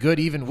 very good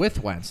even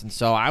with Wentz. And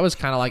so I was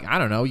kind of like, I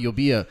don't know, you'll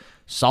be a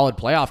solid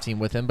playoff team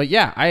with him. But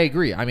yeah, I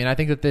agree. I mean, I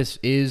think that this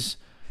is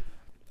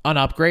an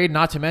upgrade,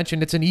 not to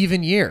mention it's an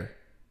even year.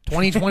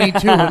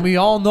 2022, and we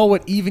all know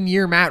what even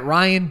year Matt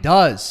Ryan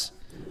does.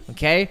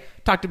 Okay?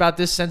 Talked about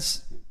this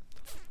since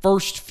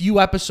first few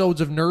episodes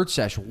of Nerd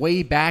Sesh,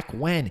 way back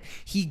when.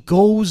 He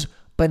goes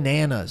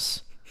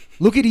bananas.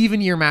 Look at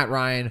even year Matt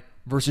Ryan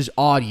versus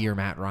odd year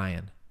Matt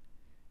Ryan.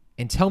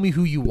 And tell me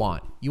who you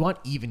want. You want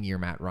even year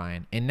Matt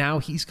Ryan. And now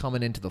he's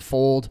coming into the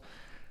fold.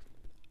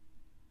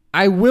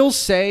 I will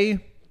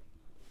say,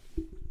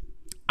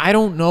 I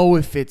don't know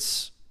if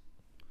it's...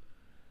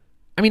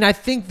 I mean, I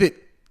think that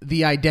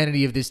the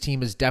identity of this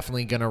team is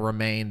definitely going to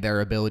remain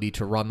their ability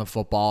to run the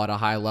football at a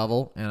high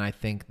level, and I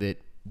think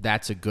that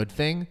that's a good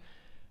thing.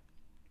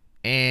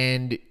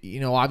 And,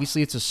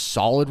 obviously it's a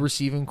solid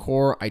receiving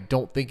core. I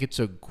don't think it's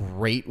a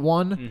great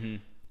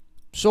one.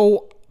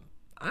 So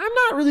I'm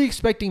not really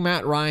expecting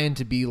Matt Ryan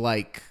to be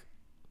like...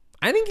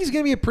 I think he's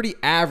going to be a pretty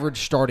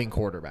average starting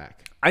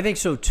quarterback. I think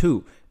so,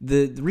 too.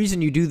 The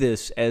reason you do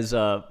this is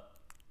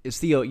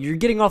Theo, you're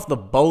getting off the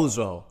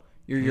bozo.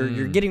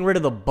 You're getting rid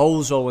of the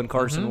bozo in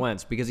Carson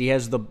Wentz because he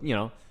has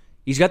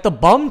he's got the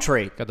bum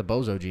trait. Got the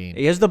bozo gene.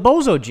 He has the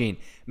bozo gene.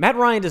 Matt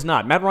Ryan does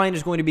not. Matt Ryan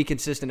is going to be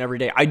consistent every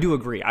day. I do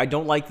agree. I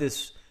don't like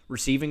this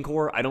receiving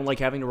core. I don't like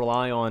having to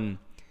rely on,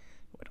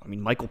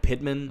 Michael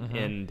Pittman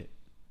and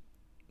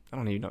I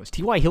don't even know. Is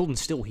T.Y. Hilton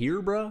still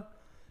here, bro?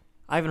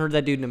 I haven't heard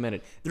that dude in a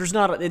minute.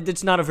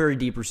 It's not a very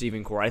deep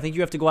receiving core. I think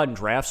you have to go out and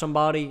draft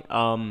somebody.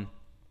 I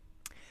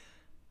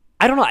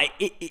don't know.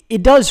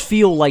 It does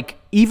feel like,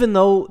 even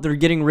though they're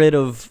getting rid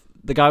of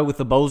the guy with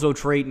the bozo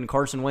trait and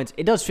Carson Wentz,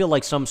 it does feel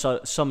like some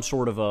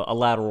sort of a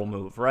lateral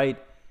move, right?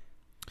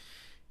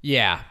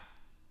 Yeah.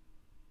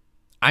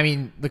 I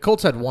mean, the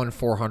Colts had one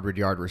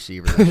 400-yard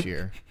receiver this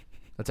year.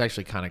 That's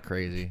actually kind of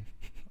crazy.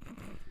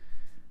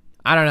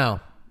 I don't know.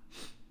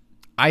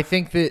 I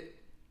think that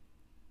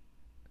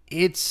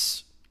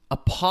it's a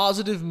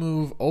positive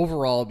move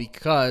overall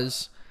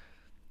because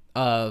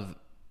of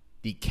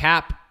the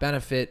cap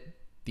benefit,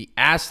 the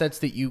assets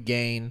that you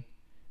gain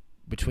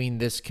between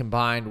this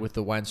combined with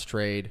the Wentz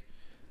trade.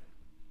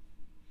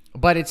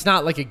 But it's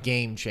not like a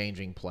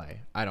game-changing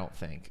play, I don't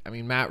think. I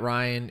mean, Matt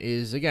Ryan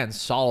is, again,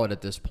 solid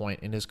at this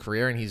point in his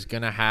career, and he's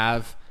going to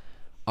have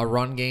a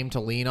run game to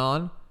lean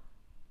on.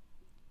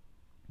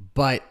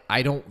 But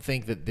I don't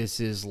think that this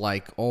is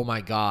like, oh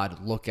my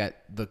God, look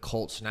at the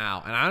Colts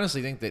now. And I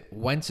honestly think that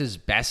Wentz's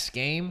best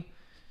game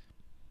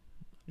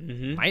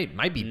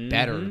might be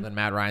better than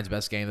Matt Ryan's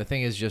best game. The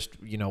thing is just,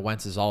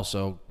 Wentz is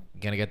also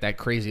going to get that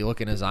crazy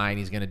look in his eye, and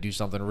he's going to do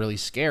something really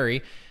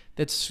scary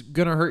that's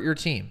going to hurt your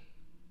team.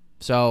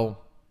 So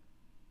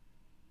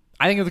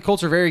I think that the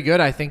Colts are very good.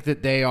 I think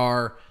that they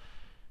are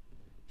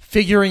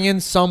figuring in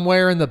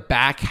somewhere in the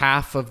back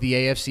half of the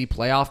AFC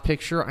playoff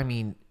picture. I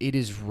mean, it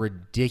is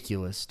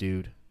ridiculous,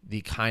 dude,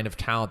 the kind of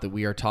talent that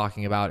we are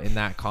talking about in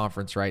that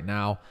conference right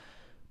now.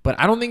 But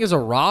I don't think as a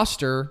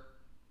roster,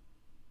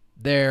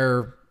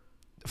 they're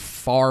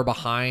far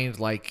behind,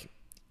 like,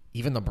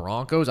 even the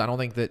Broncos. I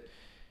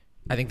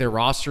think their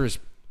roster is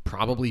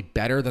probably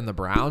better than the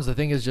Browns. The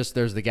thing is just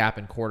there's the gap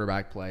in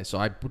quarterback play. So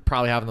I would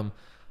probably have them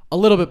a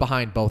little bit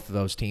behind both of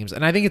those teams.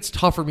 And I think it's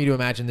tough for me to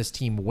imagine this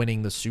team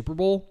winning the Super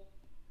Bowl.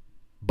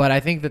 But I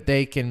think that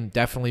they can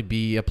definitely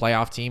be a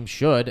playoff team,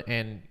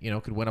 and,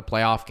 could win a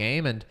playoff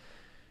game. And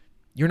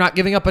you're not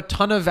giving up a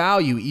ton of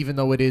value, even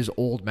though it is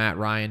old Matt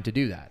Ryan to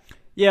do that.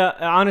 Yeah,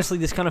 honestly,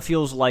 this kind of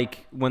feels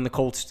like when the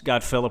Colts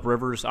got Phillip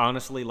Rivers.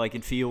 Honestly, like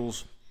it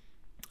feels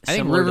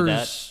similar to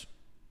that.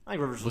 I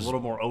think Rivers was a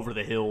little more over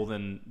the hill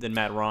than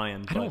Matt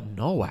Ryan. I don't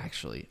know,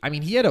 actually. I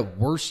mean, he had a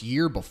worse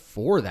year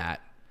before that,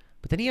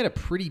 but then he had a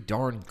pretty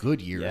darn good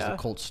year as the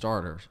Colts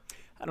starter.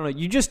 I don't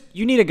know.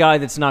 You need a guy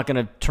that's not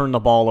going to turn the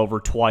ball over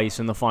twice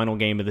in the final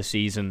game of the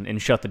season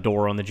and shut the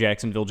door on the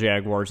Jacksonville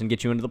Jaguars and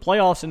get you into the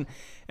playoffs. And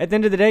at the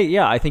end of the day,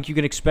 I think you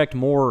can expect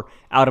more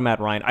out of Matt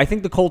Ryan. I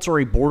think the Colts are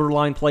a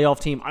borderline playoff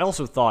team. I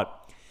also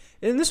thought,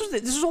 and this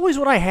is always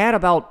what I had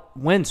about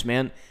Wentz,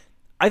 man.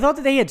 I thought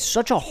that they had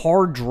such a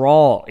hard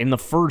draw in the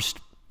first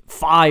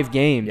 5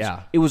 games.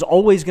 Yeah. It was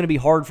always going to be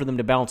hard for them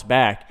to bounce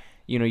back.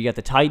 You got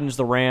the Titans,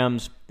 the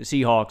Rams, the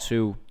Seahawks,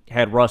 who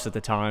had Russ at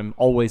the time,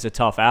 always a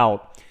tough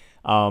out.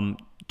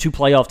 2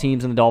 playoff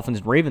teams in the Dolphins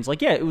and Ravens.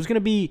 It was going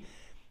to be.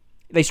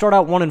 They start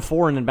out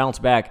 1-4 and then bounce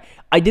back.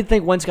 I did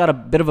think Wentz got a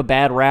bit of a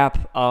bad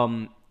rap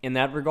in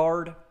that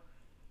regard,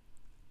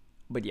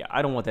 but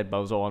I don't want that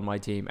bozo on my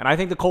team. And I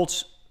think the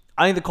Colts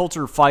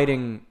are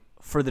fighting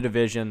for the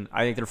division.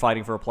 I think they're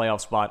fighting for a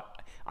playoff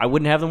spot. I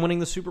wouldn't have them winning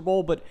the Super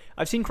Bowl, but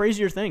I've seen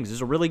crazier things.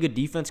 There's a really good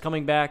defense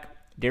coming back.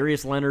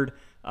 Darius Leonard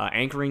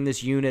anchoring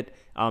this unit.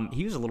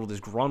 He was a little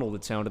disgruntled,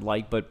 it sounded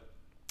like, but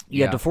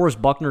you got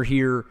DeForest Buckner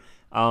here.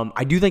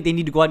 I do think they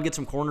need to go out and get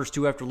some corners,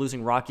 too, after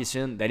losing Rock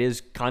Ya-Sin. That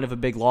is kind of a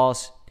big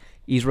loss.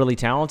 He's really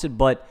talented,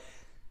 but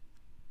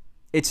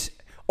it's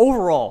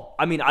overall,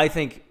 I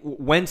think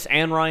Wentz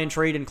and Ryan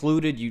trade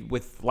included,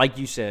 like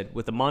you said,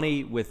 with the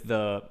money, with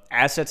the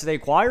assets they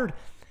acquired,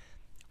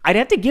 I'd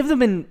have to give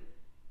them an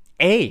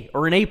A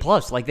or an A+.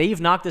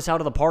 They've knocked this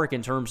out of the park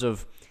in terms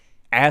of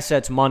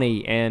assets,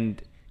 money,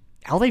 and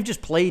how they've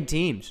just played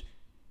teams.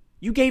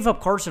 You gave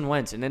up Carson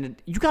Wentz, and then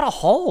you got a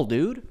haul,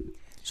 dude.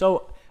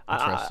 So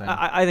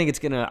I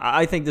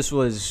think this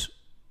was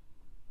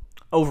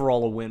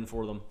overall a win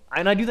for them.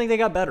 And I do think they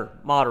got better,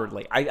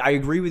 moderately. I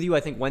agree with you.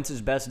 I think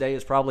Wentz's best day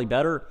is probably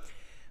better.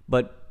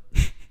 But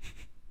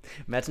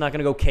Matt's not going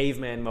to go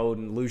caveman mode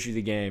and lose you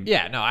the game.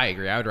 Yeah, no, I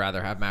agree. I would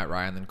rather have Matt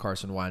Ryan than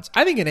Carson Wentz.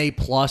 I think an A+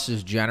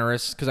 is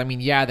generous because,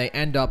 they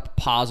end up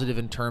positive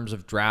in terms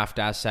of draft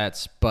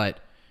assets, but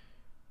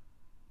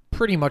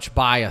pretty much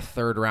buy a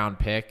third-round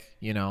pick,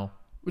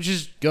 which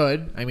is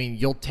good.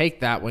 You'll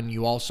take that when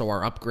you also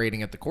are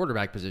upgrading at the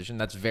quarterback position.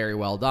 That's very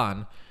well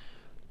done.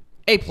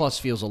 A+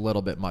 feels a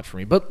little bit much for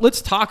me. But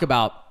let's talk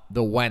about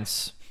the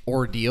Wentz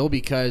ordeal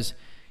because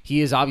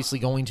he is obviously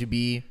going to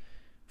be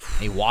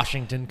a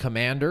Washington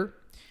Commander.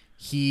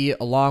 He,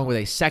 along with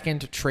a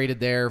second, traded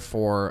there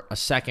for a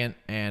second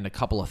and a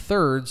couple of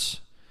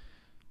thirds.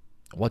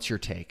 What's your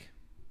take?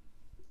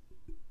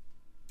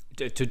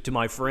 To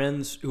my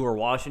friends who are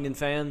Washington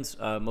fans,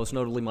 most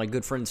notably my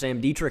good friend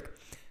Sam Dietrich,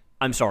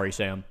 I'm sorry,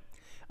 Sam.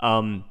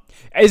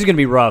 It's going to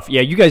be rough.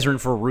 Yeah, you guys are in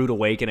for a rude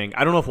awakening.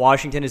 I don't know if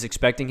Washington is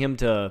expecting him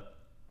to...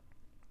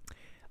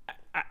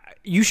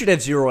 You should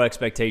have zero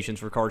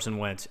expectations for Carson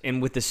Wentz.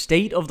 And with the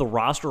state of the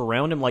roster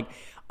around him,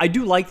 I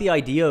do like the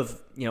idea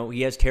of,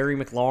 he has Terry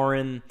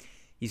McLaurin.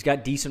 He's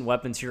got decent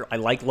weapons here. I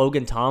like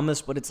Logan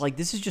Thomas, but it's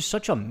this is just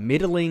such a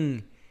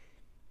middling...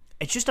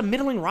 It's just a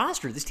middling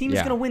roster. This team is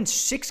going to win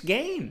 6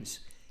 games.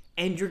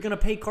 And you're going to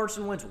pay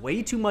Carson Wentz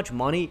way too much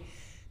money.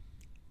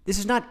 This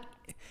is not...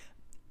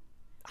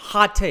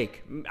 Hot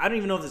take. I don't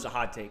even know if this is a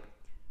hot take.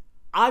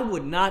 I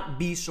would not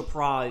be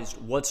surprised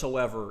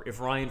whatsoever if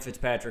Ryan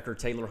Fitzpatrick or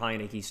Taylor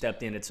Heineke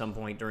stepped in at some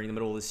point during the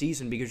middle of the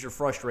season because you're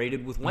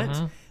frustrated with Wentz.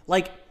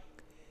 Mm-hmm.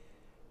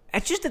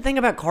 That's just the thing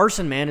about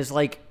Carson, man, is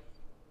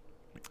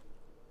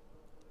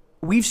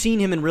we've seen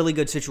him in really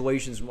good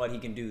situations and what he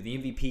can do. The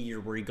MVP year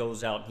where he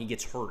goes out and he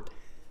gets hurt.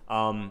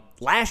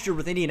 Last year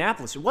with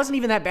Indianapolis, it wasn't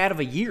even that bad of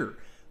a year.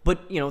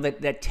 But,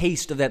 that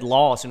taste of that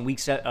loss in week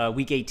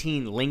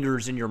 18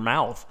 lingers in your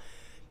mouth.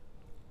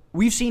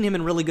 We've seen him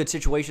in really good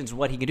situations and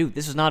what he can do.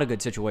 This is not a good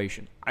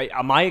situation.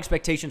 My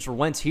expectations for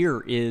Wentz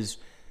here is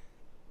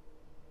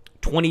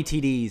 20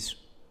 TDs,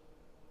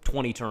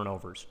 20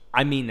 turnovers.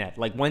 I mean that.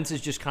 Wentz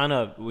is just kind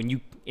of, when you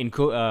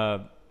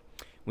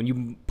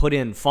put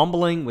in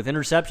fumbling with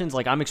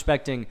interceptions, I'm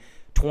expecting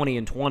 20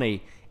 and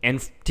 20,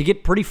 and to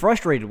get pretty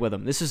frustrated with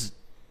him. This is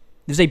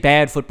a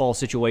bad football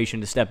situation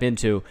to step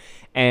into,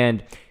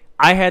 and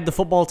I had the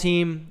football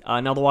team,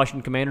 now the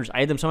Washington Commanders.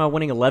 I had them somehow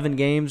winning 11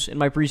 games in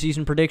my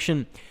preseason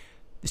prediction.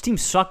 This team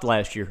sucked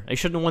last year. They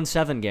shouldn't have won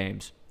 7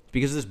 games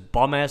because of this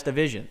bum-ass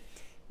division.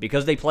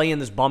 Because they play in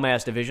this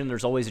bum-ass division,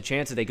 there's always a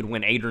chance that they could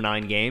win 8 or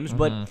 9 games,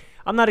 but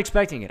I'm not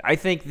expecting it. I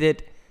think the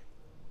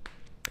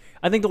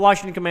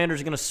Washington Commanders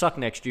are going to suck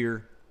next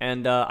year,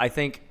 and I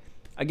think,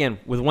 again,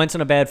 with Wentz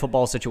in a bad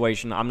football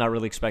situation, I'm not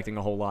really expecting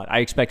a whole lot. I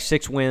expect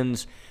 6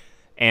 wins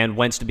and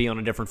Wentz to be on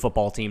a different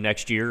football team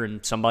next year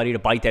and somebody to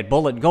bite that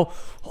bullet and go,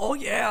 oh,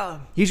 yeah,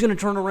 he's going to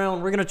turn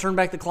around. We're going to turn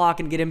back the clock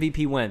and get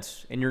MVP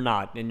Wentz. And you're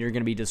not, and you're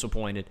going to be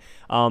disappointed.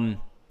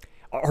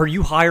 Are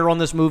you higher on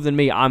this move than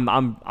me?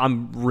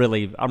 I'm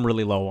really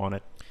low on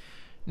it.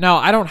 No,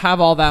 I don't have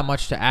all that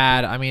much to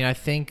add. I mean, I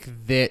think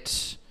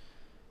that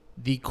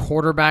the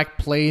quarterback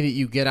play that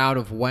you get out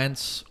of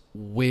Wentz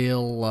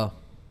will...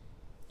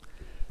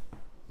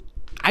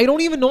 I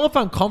don't even know if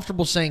I'm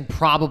comfortable saying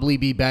probably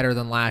be better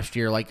than last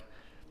year. Like,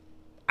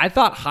 I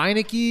thought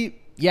Heineke,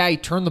 yeah, he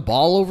turned the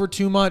ball over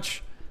too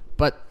much,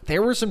 but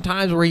there were some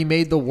times where he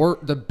made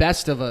the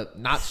best of a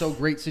not so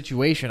great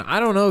situation. I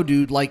don't know,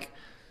 dude. Like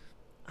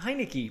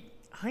Heineke,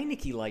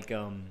 like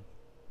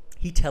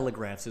he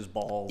telegraphs his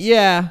balls.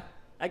 Yeah,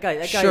 that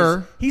guy.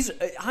 Sure.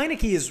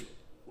 Heineke is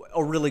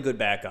a really good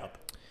backup.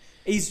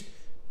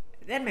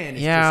 That man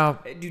is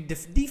just, dude.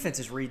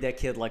 Defenses read that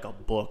kid like a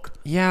book.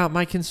 Yeah,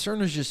 my concern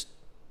is just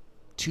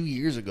 2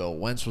 years ago,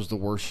 Wentz was the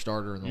worst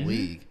starter in the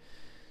league.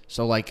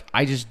 So, like,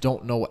 I just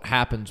don't know what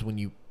happens when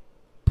you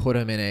put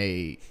him in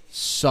a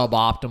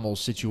suboptimal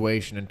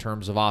situation in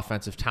terms of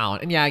offensive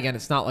talent. And, yeah, again,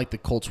 it's not like the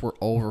Colts were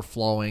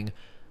overflowing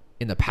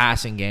in the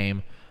passing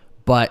game,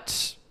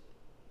 but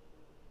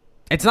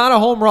it's not a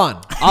home run.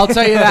 I'll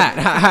tell you that.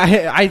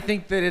 I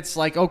think that it's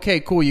like, okay,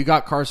 cool, you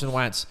got Carson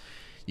Wentz.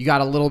 You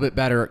got a little bit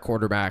better at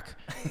quarterback.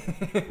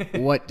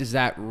 What does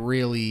that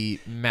really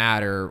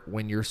matter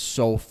when you're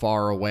so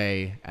far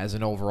away as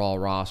an overall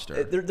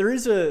roster? There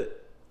is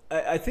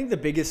I think the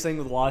biggest thing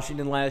with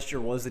Washington last year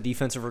was the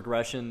defensive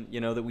regression,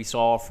 that we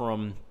saw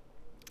from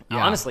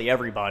honestly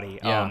everybody.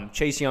 Yeah.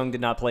 Chase Young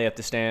did not play up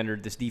to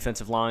standard. This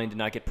defensive line did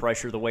not get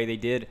pressure the way they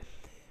did.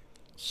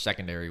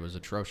 Secondary was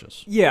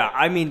atrocious. Yeah,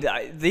 I mean,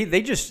 they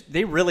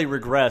really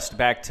regressed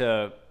back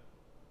to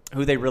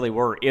who they really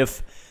were.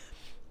 If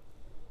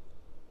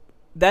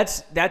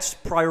that's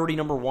priority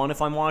number one,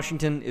 if I'm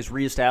Washington, is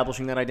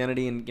reestablishing that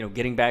identity and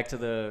getting back to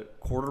the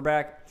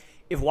quarterback.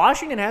 If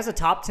Washington has a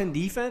top 10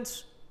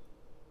 defense,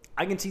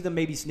 I can see them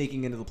maybe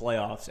sneaking into the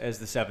playoffs as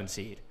the 7th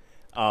seed.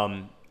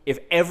 If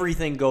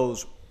everything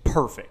goes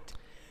perfect.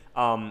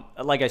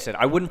 Like I said,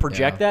 I wouldn't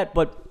project that,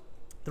 but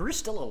there is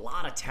still a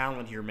lot of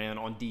talent here, man,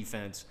 on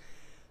defense.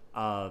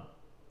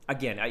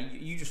 Again,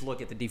 you just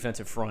look at the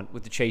defensive front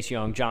with the Chase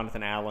Young,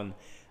 Jonathan Allen.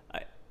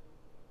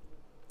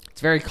 It's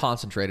very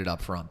concentrated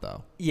up front,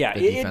 though. Yeah,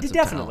 it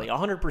definitely,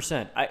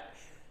 100%.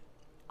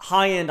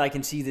 High end, I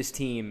can see this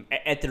team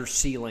at their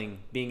ceiling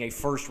being a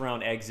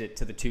first-round exit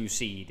to the 2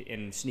 seed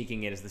and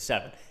sneaking in as the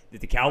 7th.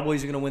 That the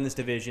Cowboys are going to win this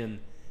division.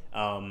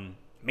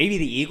 Maybe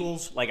the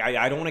Eagles. Like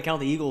I don't want to count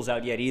the Eagles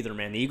out yet either,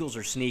 man. The Eagles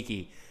are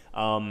sneaky.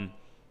 So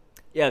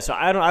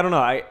I don't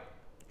know.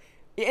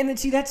 And then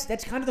see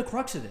that's kind of the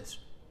crux of this.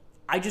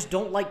 I just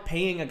don't like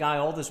paying a guy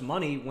all this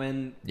money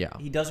when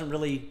he doesn't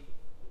really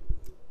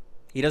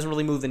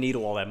move the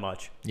needle all that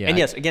much. Yeah. And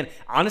yes, again,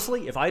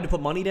 honestly, if I had to put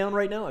money down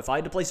right now, if I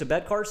had to place a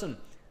bet, Carson,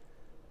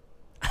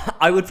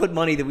 I would put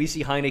money that we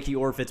see Heineke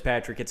or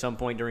Fitzpatrick at some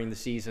point during the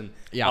season.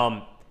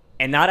 Yeah.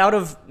 And not out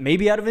of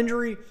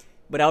injury,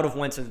 but out of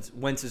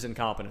Wentz's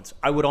incompetence.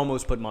 I would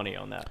almost put money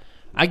on that.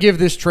 I give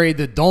this trade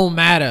the don't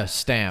matter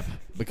stamp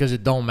because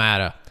it don't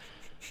matter.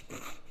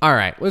 All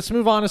right, let's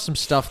move on to some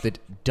stuff that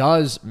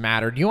does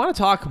matter. Do you want to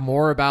talk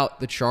more about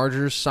the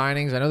Chargers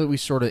signings? I know that we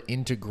sort of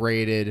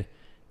integrated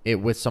it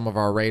with some of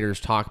our Raiders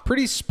talk.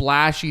 Pretty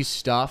splashy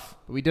stuff.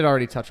 We did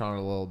already touch on it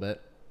a little bit.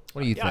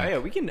 What do you think? Yeah,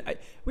 we can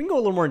go a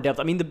little more in depth.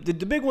 I mean, the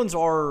big ones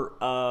are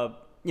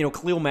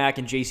Khalil Mack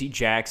and J.C.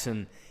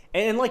 Jackson.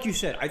 And like you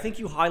said, I think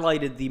you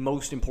highlighted the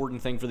most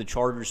important thing for the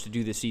Chargers to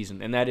do this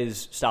season, and that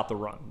is stop the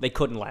run. They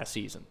couldn't last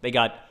season. They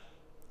got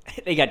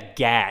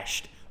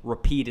gashed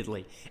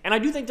repeatedly. And I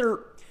do think they're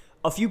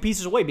a few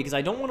pieces away because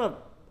I don't want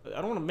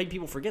to make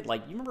people forget.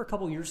 Like, you remember a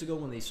couple years ago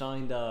when they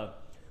signed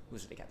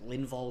they got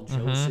Linval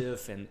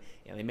Joseph and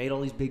they made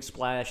all these big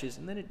splashes,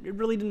 and then it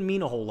really didn't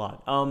mean a whole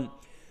lot.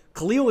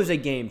 Khalil is a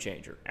game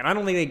changer, and I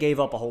don't think they gave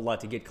up a whole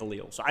lot to get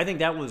Khalil. So I think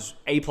that was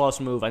A-plus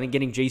move. I think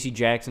getting J.C.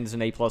 Jackson is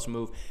an A-plus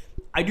move.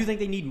 I do think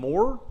they need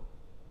more,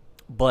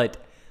 but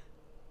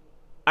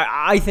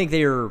I think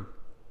they're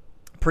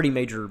pretty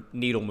major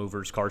needle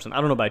movers, Carson. I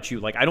don't know about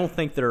you. Like, I don't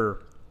think they're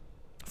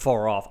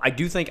far off. I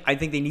think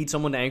they need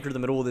someone to anchor the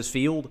middle of this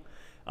field.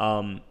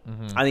 I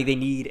think they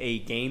need a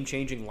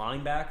game-changing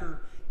linebacker,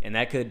 and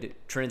that could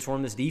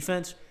transform this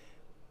defense.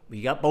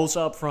 You got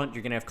Bosa up front.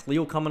 You're going to have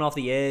Khalil coming off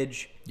the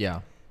edge. Yeah.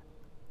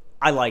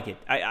 I like it.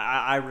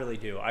 I really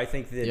do. I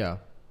think that. Yeah.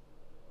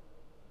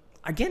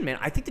 Again, man,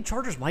 I think the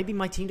Chargers might be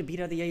my team to beat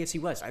out of the AFC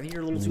West. I think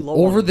you're a little too low.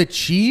 Over the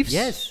Chiefs?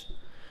 Yes.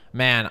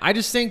 Man, I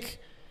just think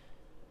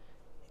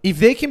if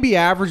they can be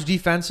average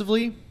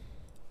defensively,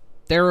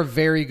 they're a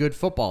very good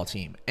football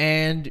team.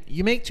 And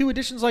you make 2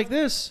 additions like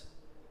this,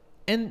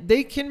 and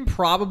they can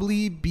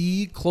probably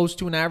be close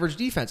to an average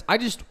defense. I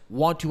just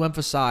want to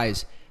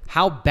emphasize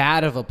how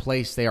bad of a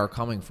place they are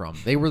coming from.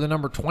 They were the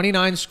number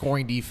 29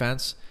 scoring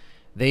defense.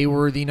 They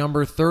were the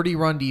number 30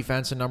 run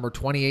defense and number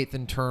 28th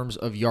in terms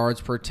of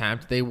yards per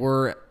attempt. They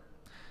were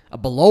a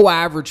below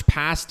average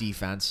pass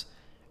defense.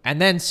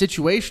 And then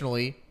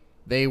situationally,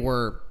 they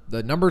were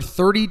the number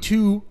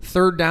 32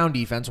 third down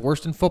defense,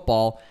 worst in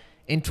football,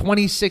 and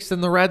 26th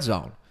in the red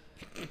zone.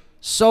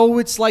 So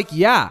it's like,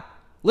 yeah,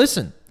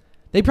 listen,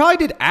 They probably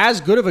did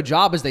as good of a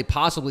job as they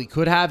possibly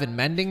could have in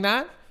mending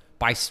that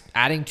by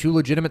adding 2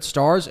 legitimate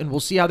stars, and we'll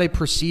see how they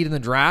proceed in the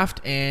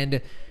draft.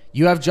 And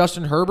you have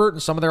Justin Herbert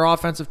and some of their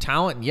offensive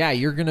talent, and yeah,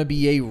 you're going to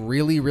be a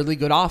really, really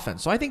good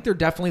offense. So I think they're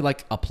definitely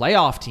like a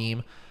playoff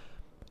team.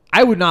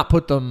 I would not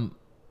put them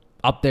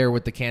up there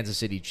with the Kansas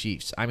City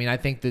Chiefs. I mean, I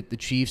think that the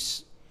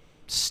Chiefs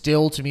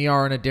still, to me,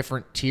 are in a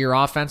different tier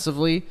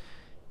offensively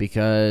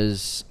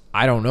because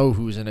I don't know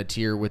who's in a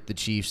tier with the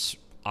Chiefs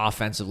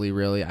offensively,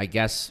 really. I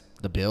guess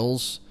the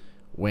Bills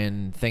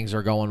when things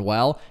are going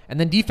well. And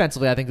then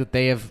defensively, I think that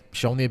they have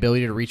shown the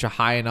ability to reach a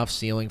high enough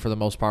ceiling for the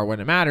most part when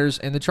it matters.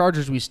 And the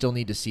Chargers, we still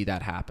need to see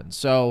that happen.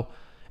 So,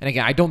 and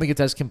again, I don't think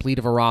it's as complete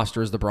of a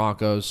roster as the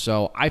Broncos.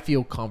 So I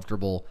feel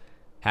comfortable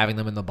having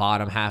them in the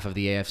bottom half of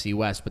the AFC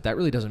West, but that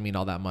really doesn't mean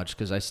all that much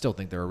because I still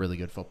think they're a really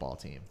good football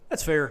team.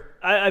 That's fair.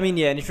 I mean,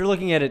 yeah, and if you're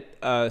looking at it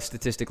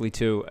statistically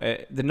too,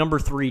 the number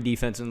 3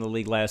 defense in the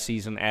league last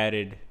season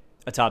added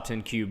a top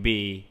 10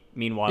 QB.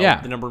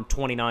 Meanwhile, the number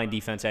 29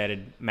 defense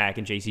added Mack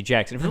and J.C.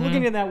 Jackson. If you're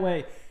looking at it that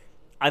way,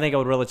 I think I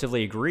would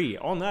relatively agree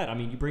on that. I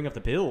mean, you bring up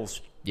the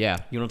Bills. Yeah.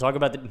 You want to talk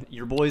about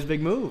your boy's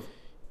big move?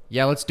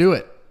 Yeah, let's do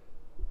it.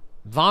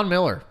 Von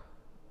Miller,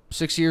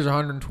 6 years,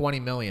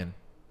 $120 million.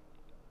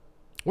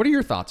 What are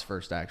your thoughts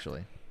first,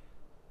 actually?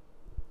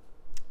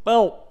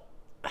 Well,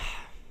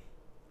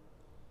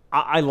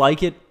 I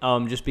like it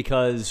just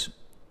because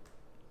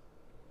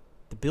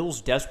the Bills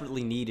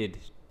desperately needed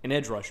an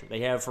edge rusher.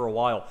 They have for a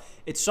while.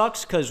 It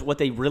sucks because what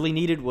they really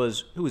needed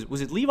was, was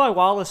it Levi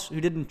Wallace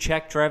who didn't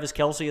check Travis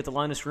Kelce at the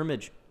line of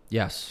scrimmage?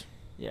 Yes.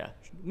 Yeah.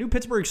 New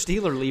Pittsburgh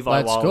Steeler Levi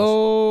Let's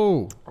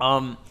Wallace.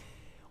 go.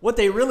 What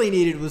they really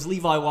needed was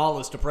Levi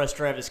Wallace to press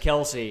Travis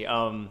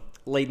Kelce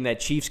late in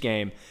that Chiefs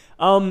game.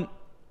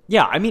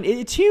 Yeah, I mean,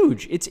 it's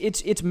huge.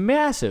 It's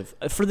massive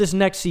for this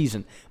next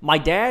season. My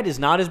dad is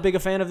not as big a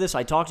fan of this.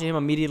 I talked to him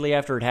immediately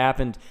after it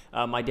happened.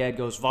 My dad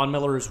goes, Von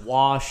Miller is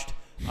washed.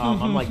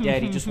 I'm like,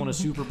 Dad, he just won a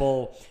Super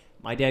Bowl.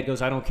 My dad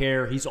goes, I don't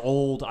care. He's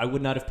old. I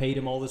would not have paid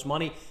him all this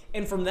money.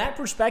 And from that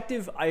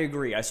perspective, I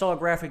agree. I saw a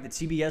graphic that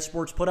CBS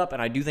Sports put up,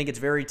 and I do think it's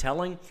very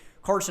telling.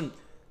 Carson,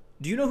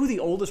 do you know who the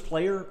oldest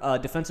player,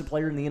 defensive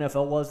player in the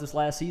NFL was this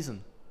last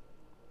season?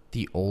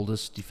 The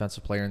oldest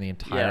defensive player in the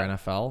entire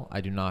NFL?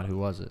 I do not. Who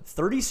was it?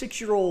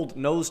 36-year-old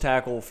nose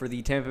tackle for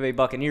the Tampa Bay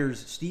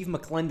Buccaneers, Steve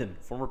McClendon,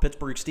 former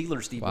Pittsburgh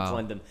Steelers Steve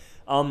McClendon.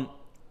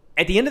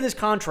 At the end of this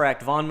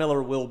contract, Von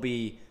Miller will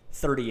be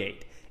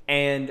 38.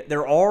 And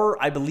there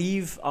are, I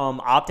believe,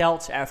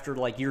 opt-outs after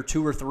like year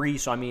 2 or 3.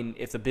 So, I mean,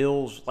 if the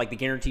Bills, like the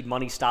guaranteed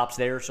money stops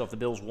there, so if the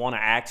Bills want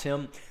to axe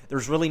him,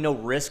 there's really no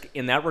risk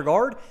in that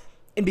regard.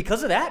 And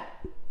because of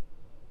that,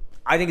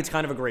 I think it's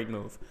kind of a great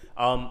move.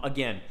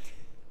 Again,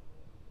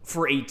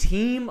 for a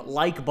team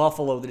like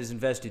Buffalo that has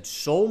invested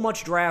so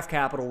much draft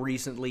capital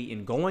recently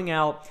in going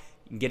out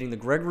and getting the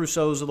Greg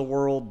Rousseaus of the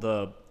world,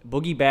 the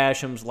Boogie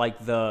Bashams,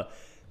 like the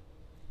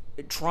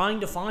trying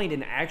to find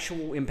an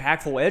actual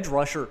impactful edge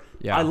rusher,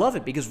 I love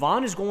it because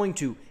Von is going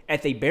to,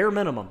 at the bare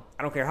minimum,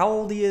 I don't care how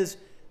old he is,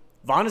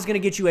 Von is going to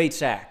get you 8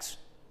 sacks.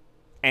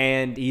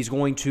 And he's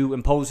going to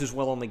impose his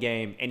will on the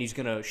game, and he's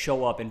going to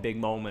show up in big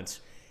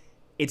moments.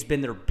 It's been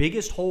their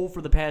biggest hole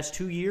for the past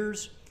 2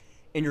 years,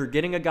 and you're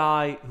getting a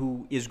guy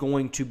who is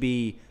going to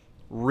be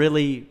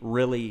really,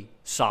 really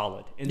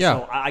solid. And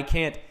so I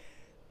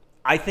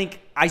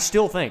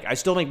still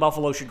think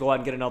Buffalo should go out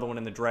and get another one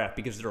in the draft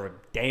because they're a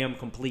damn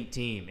complete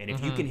team. And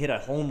if you can hit a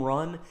home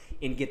run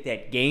and get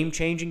that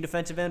game-changing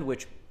defensive end,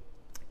 which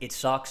it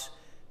sucks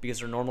because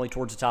they're normally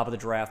towards the top of the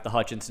draft, the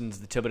Hutchinsons,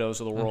 the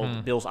Thibodeaus of the world.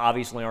 The Bills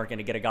obviously aren't going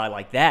to get a guy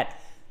like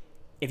that.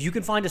 If you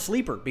can find a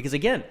sleeper, because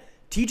again,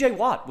 TJ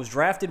Watt was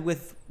drafted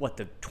with,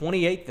 the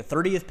 28th, the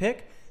 30th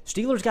pick?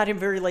 Steelers got him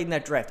very late in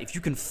that draft. If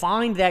you can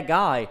find that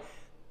guy,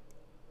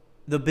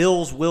 the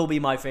Bills will be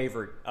my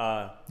favorite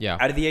out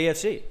of the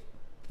AFC.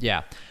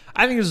 Yeah,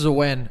 I think this is a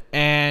win.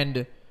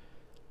 And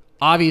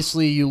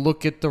obviously, you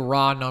look at the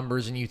raw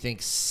numbers and you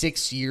think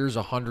 6 years,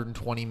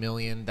 $120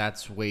 million,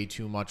 that's way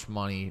too much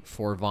money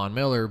for Von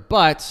Miller.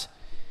 But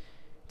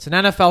it's an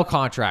NFL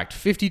contract.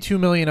 $52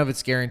 million of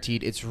it's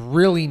guaranteed. It's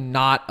really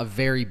not a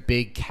very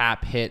big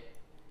cap hit.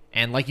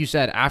 And like you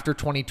said, after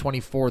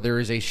 2024, there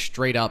is a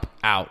straight up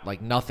out.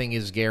 Like nothing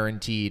is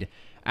guaranteed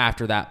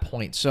after that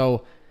point.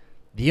 So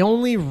the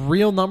only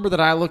real number that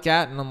I look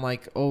at and I'm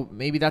like, oh,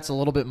 maybe that's a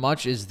little bit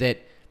much is that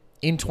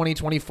in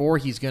 2024,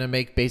 he's going to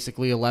make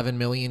basically $11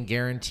 million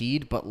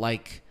guaranteed. But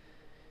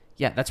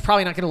that's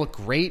probably not going to look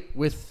great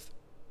with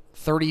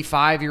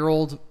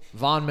 35-year-old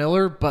Von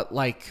Miller. But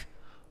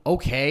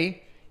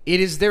okay, it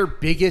is their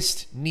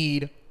biggest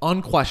need,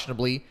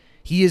 unquestionably.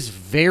 He is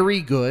very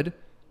good.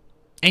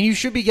 And you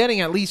should be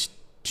getting at least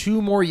 2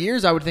 more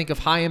years, I would think, of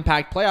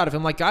high-impact play out of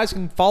him. Guys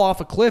can fall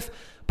off a cliff,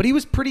 but he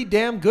was pretty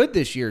damn good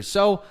this year.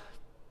 So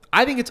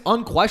I think it's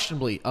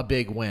unquestionably a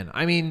big win.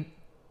 I mean,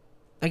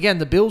 again,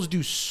 the Bills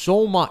do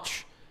so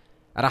much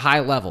at a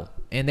high level,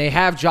 and they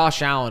have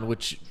Josh Allen,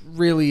 which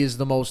really is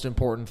the most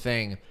important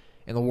thing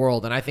in the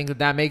world. And I think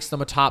that makes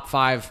them a top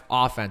 5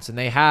 offense. And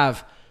they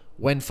have,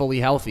 when fully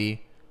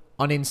healthy,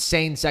 an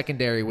insane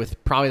secondary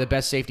with probably the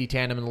best safety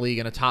tandem in the league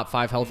and a top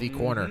 5 healthy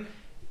corner.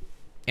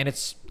 And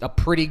it's a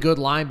pretty good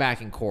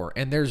linebacking core.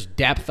 And there's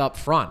depth up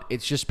front.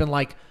 It's just been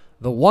like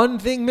the one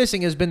thing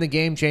missing has been the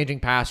game-changing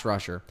pass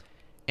rusher.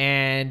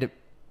 And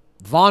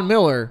Von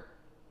Miller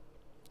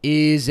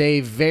is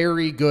a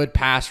very good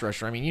pass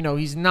rusher. I mean,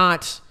 he's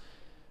not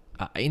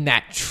in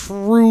that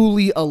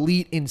truly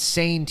elite,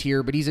 insane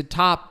tier, but he's a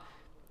top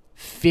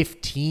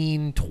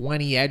 15,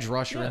 20 edge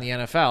rusher in the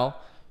NFL.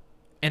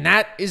 And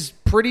that is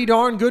pretty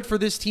darn good for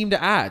this team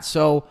to add.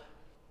 So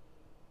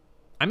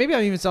maybe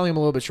I'm even selling him a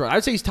little bit short. I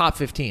would say he's top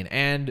 15.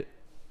 And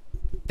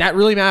that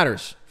really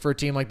matters for a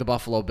team like the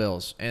Buffalo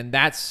Bills. And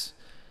that's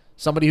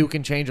somebody who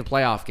can change a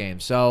playoff game.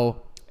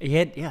 So he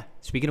had,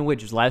 speaking of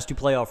which, his last 2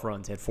 playoff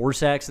runs, had 4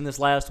 sacks in this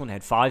last one,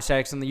 had 5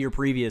 sacks in the year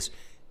previous.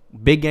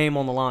 Big game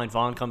on the line.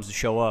 Vaughn comes to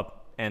show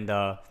up and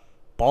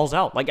balls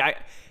out. Like,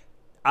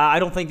 I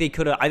don't think they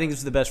could have. I think this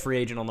is the best free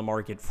agent on the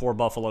market for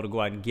Buffalo to go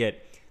out and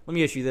get. Let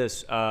me ask you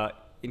this,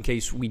 in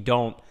case we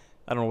don't.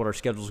 I don't know what our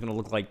schedule is going to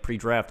look like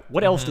pre-draft.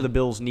 What else do the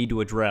Bills need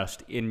to address,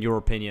 in your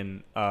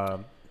opinion,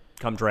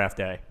 come draft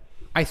day?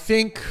 I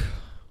think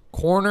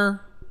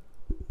corner,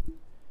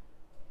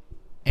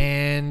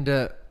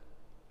 and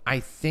I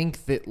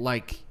think that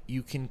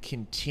you can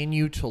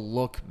continue to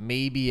look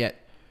maybe at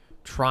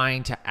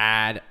trying to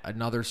add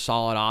another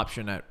solid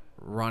option at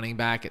running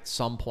back at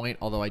some point,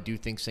 although I do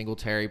think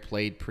Singletary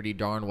played pretty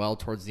darn well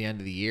towards the end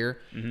of the year.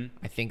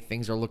 I think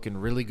things are looking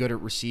really good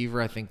at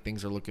receiver. I think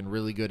things are looking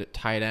really good at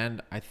tight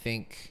end. I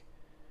think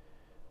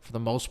for the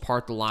most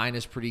part the line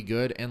is pretty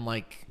good, and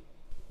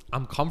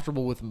I'm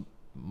comfortable with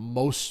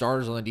most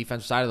starters on the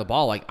defensive side of the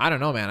ball. I don't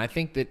know, man. I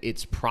think that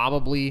it's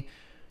probably,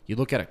 you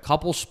look at a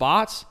couple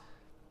spots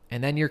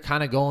and then you're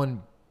kind of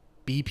going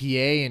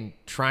BPA and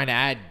trying to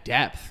add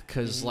depth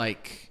because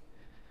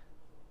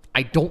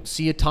I don't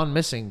see a ton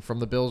missing from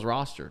the Bills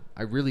roster.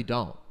 I really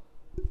don't.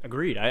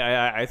 Agreed.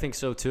 I think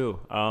so too.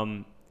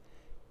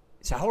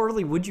 So how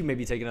early would you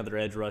maybe take another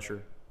edge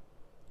rusher?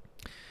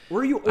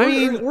 Or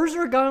is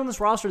there a guy on this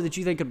roster that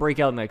you think could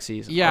break out next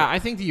season? Yeah, I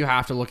think that you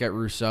have to look at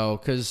Rousseau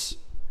because,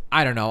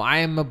 I don't know, I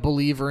am a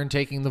believer in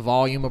taking the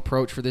volume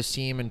approach for this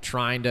team and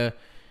trying to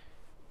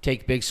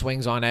take big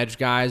swings on edge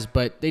guys,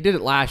 but they did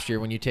it last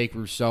year when you take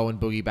Rousseau and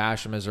Boogie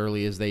Basham as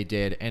early as they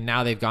did, and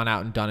now they've gone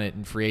out and done it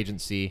in free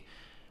agency.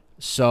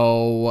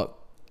 So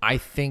I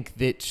think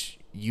that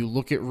you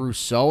look at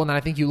Rousseau, and then I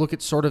think you look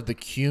at sort of the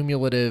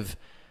cumulative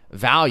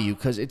value,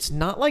 because it's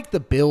not like the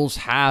Bills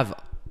have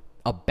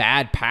a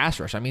bad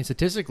pass rush. I mean,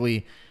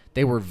 statistically,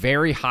 they were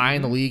very high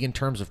in the league in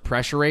terms of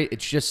pressure rate.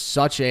 It's just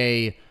such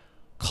a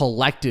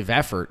collective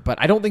effort.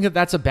 But I don't think that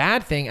that's a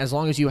bad thing as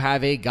long as you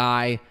have a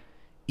guy,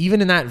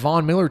 even in that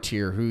Von Miller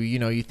tier, who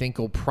you think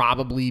will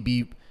probably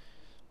be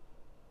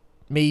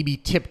maybe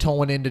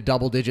tiptoeing into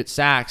double-digit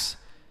sacks,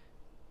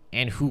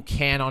 and who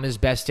can, on his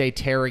best day,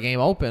 tear a game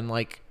open.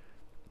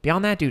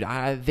 Beyond that, dude,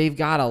 they've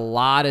got a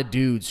lot of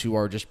dudes who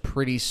are just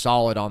pretty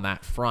solid on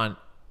that front.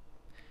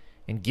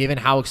 And given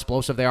how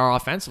explosive they are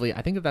offensively,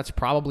 I think that that's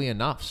probably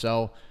enough.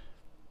 So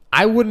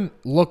I wouldn't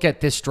look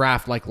at this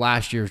draft like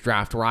last year's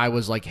draft where I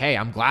was like, hey,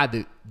 I'm glad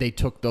that they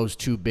took those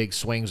 2 big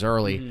swings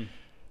early.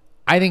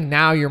 I think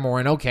now you're more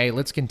in, okay,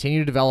 let's continue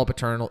to develop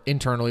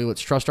internally.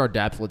 Let's trust our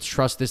depth. Let's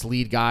trust this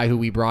lead guy who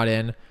we brought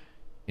in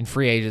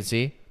free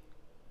agency.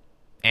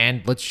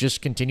 And let's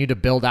just continue to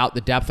build out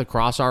the depth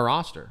across our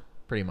roster,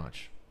 pretty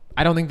much.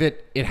 I don't think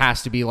that it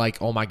has to be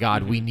like, oh my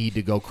God, we need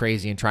to go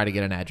crazy and try to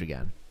get an edge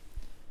again.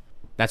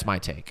 That's my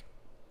take.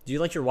 Do you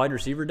like your wide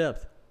receiver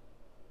depth?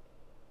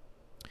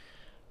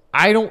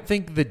 I don't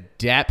think the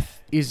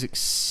depth is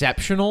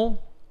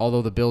exceptional,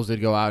 although the Bills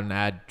did go out and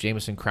add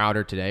Jamison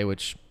Crowder today,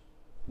 which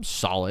is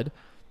solid.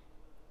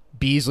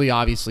 Beasley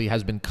obviously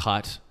has been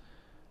cut.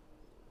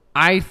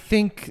 I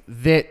think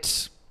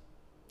that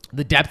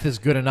the depth is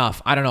good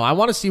enough. I don't know. I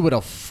want to see what a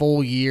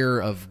full year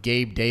of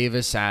Gabe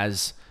Davis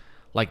as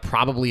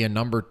probably a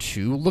number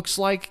 2 looks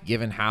like,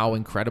 given how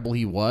incredible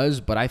he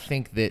was. But I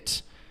think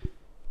that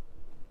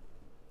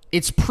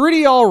it's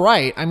pretty all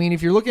right. I mean,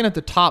 if you're looking at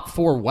the top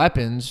 4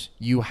 weapons,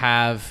 you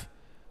have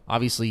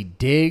obviously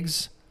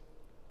Diggs,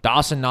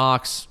 Dawson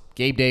Knox,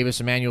 Gabe Davis,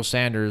 Emmanuel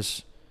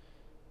Sanders.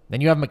 Then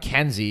you have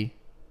McKenzie,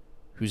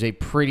 who's a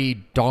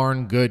pretty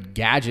darn good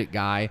gadget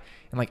guy.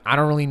 And I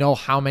don't really know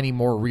how many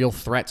more real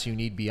threats you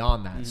need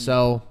beyond that.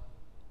 So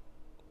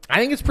I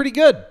think it's pretty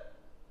good.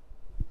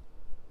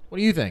 What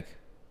do you think?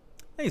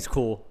 I think it's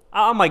cool.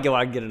 I might go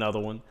out and get another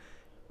one.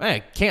 Hey,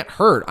 it can't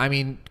hurt. I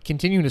mean,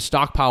 continuing to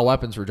stockpile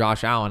weapons for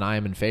Josh Allen, I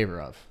am in favor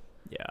of.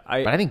 Yeah,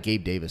 but I think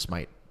Gabe Davis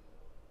might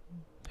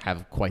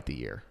have quite the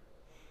year.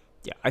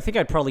 Yeah, I think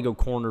I'd probably go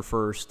corner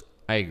first.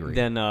 I agree.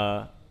 Then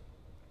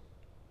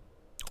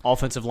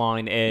offensive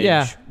line,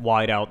 edge,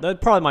 wide out. That's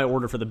probably my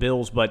order for the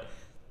Bills, but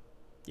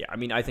yeah, I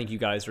mean, I think you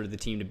guys are the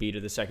team to beat or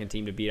the second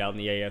team to beat out in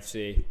the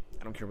AFC.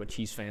 I don't care what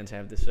Chiefs fans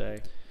have to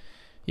say.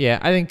 Yeah,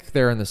 I think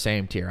they're in the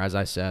same tier, as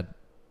I said.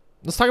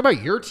 Let's talk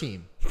about your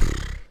team,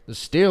 the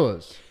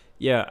Steelers.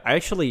 Yeah,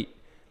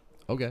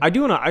 Okay. I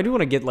do want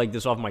to get like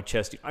this off my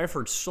chest. I've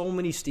heard so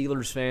many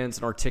Steelers fans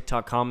in our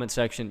TikTok comment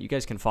section. You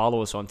guys can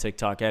follow us on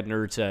TikTok at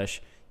NerdSesh.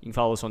 You can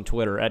follow us on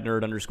Twitter at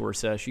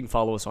nerd_sesh. You can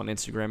follow us on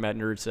Instagram at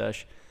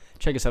NerdSesh.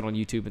 Check us out on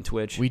YouTube and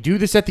Twitch. We do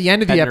this at the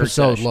end of the At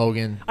episode, NerdSesh.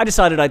 Logan. I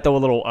decided I'd throw a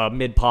little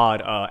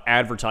mid-pod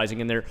advertising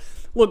in there.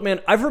 Look,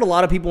 man, I've heard a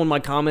lot of people in my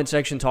comment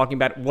section talking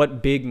about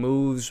what big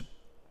moves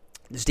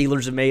the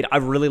Steelers have made. I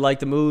really like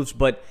the moves,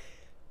 but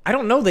I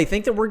don't know. They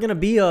think that we're going to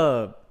be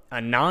a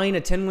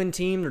 10-win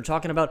team. They're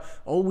talking about,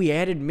 we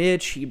added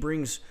Mitch. He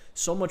brings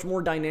so much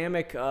more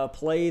dynamic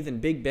play than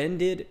Big Ben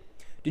did.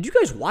 Did you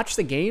guys watch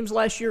the games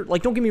last year?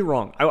 Like, don't get me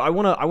wrong. I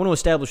want to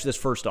establish this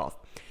first off.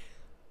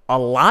 A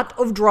lot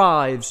of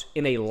drives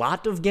in a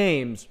lot of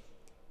games,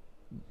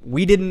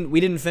 we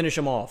didn't finish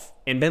them off.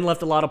 And Ben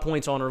left a lot of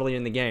points on early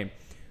in the game.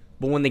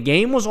 But when the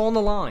game was on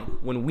the line,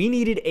 when we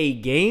needed a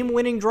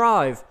game-winning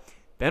drive,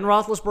 Ben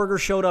Roethlisberger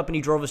showed up and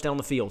he drove us down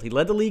the field. He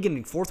led the league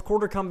in fourth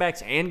quarter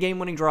comebacks and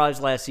game-winning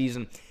drives last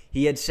season.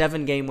 He had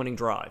 7 game-winning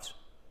drives.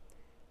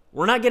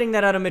 We're not getting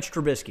that out of Mitch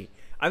Trubisky.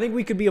 I think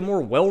we could be a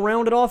more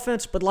well-rounded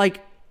offense, but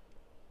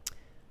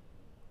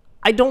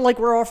I don't like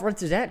where our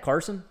offense is at,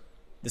 Carson.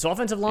 This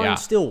offensive line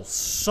still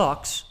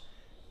sucks.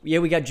 Yeah,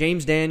 we got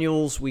James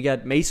Daniels. We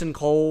got Mason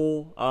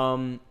Cole.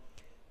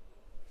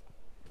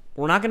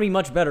 We're not going to be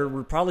much better.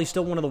 We're probably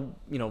still one of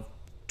the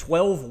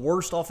 12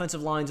 worst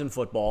offensive lines in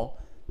football.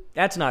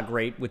 That's not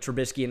great with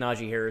Trubisky and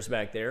Najee Harris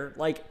back there.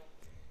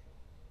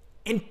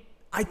 And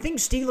I think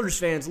Steelers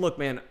fans, look,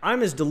 man,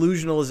 I'm as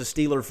delusional as a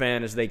Steeler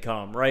fan as they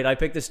come, right? I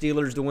picked the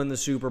Steelers to win the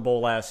Super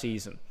Bowl last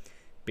season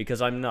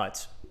because I'm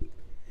nuts.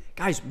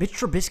 Guys, Mitch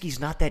Trubisky's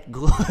not that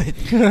good.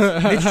 Mitch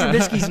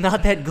Trubisky's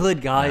not that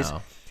good, guys.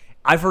 No.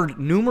 I've heard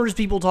numerous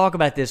people talk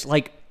about this.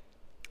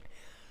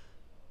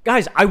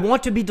 Guys, I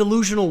want to be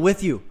delusional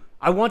with you.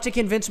 I want to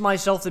convince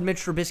myself that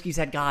Mitch Trubisky's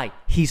that guy.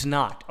 He's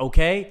not,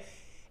 okay?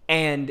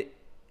 And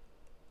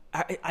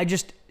I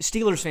just,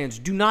 Steelers fans,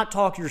 do not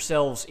talk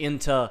yourselves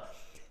into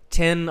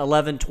 10,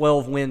 11,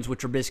 12 wins with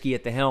Trubisky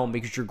at the helm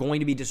because you're going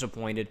to be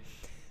disappointed.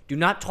 Do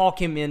not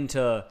talk him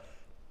into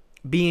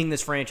being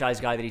this franchise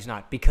guy that he's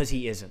not, because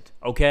he isn't,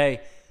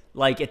 okay?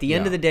 At the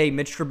end of the day,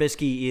 Mitch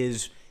Trubisky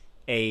is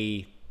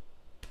a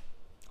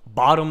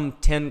bottom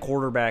 10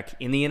 quarterback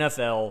in the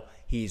NFL.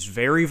 He's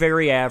very,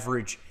 very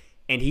average,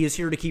 and he is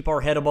here to keep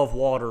our head above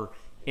water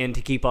and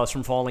to keep us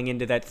from falling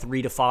into that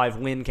 3 to 5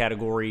 win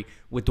category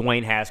with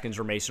Dwayne Haskins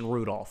or Mason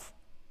Rudolph,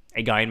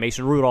 a guy in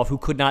Mason Rudolph who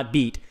could not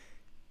beat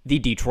the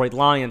Detroit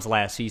Lions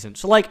last season.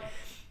 So,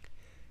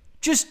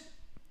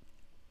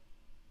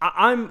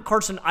 I'm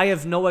Carson. I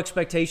have no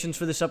expectations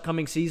for this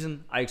upcoming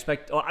season.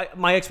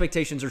 My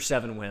expectations are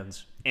 7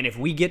 wins, and if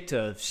we get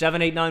to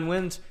 7, 8, 9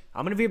 wins,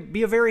 I'm going to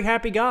be a very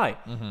happy guy.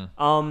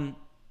 Mm-hmm.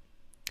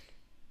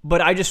 But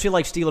I just feel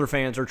like Steeler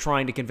fans are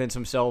trying to convince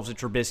themselves that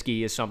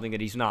Trubisky is something that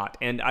he's not,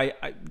 and I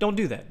don't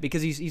do that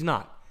because he's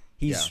not.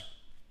 He's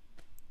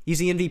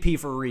the MVP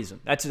for a reason.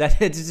 That's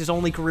his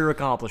only career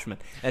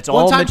accomplishment. That's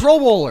all. One-time Pro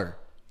Bowler.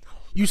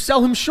 You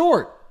sell him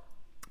short.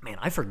 Man,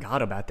 I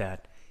forgot about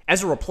that.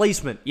 As a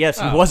replacement, yes,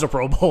 he was a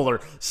Pro Bowler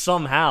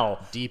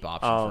somehow. Deep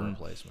option for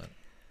replacement.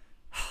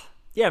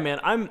 Yeah,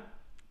 man,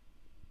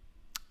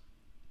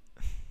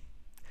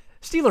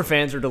 Steeler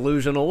fans are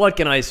delusional. What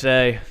can I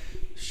say?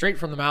 Straight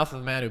from the mouth of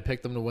the man who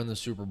picked them to win the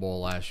Super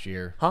Bowl last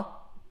year. Huh?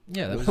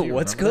 Yeah, that was you.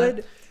 What's Remember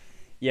good? that?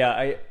 Yeah,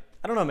 I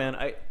don't know,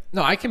 man.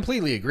 No, I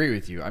completely agree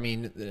with you. I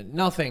mean,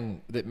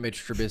 nothing that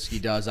Mitch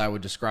Trubisky does I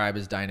would describe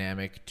as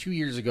dynamic. 2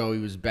 years ago, he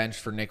was benched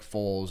for Nick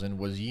Foles and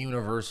was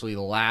universally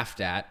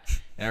laughed at.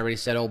 And everybody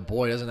said, oh,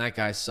 boy, doesn't that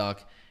guy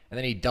suck? And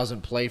then he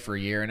doesn't play for a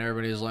year, and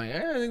everybody's like,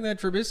 I think that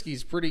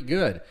Trubisky's pretty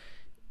good.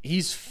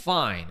 He's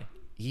fine.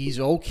 He's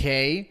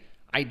okay.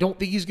 I don't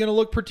think he's going to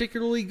look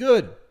particularly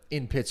good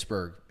in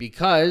Pittsburgh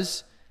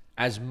because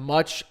as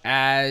much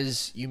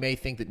as you may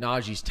think that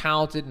Najee's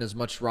talented and as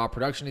much raw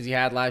production as he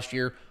had last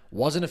year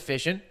wasn't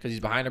efficient because he's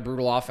behind a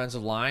brutal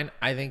offensive line,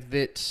 I think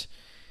that,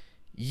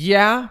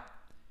 you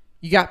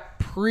got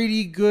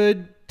pretty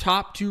good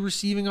top 2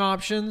 receiving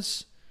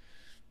options.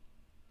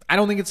 I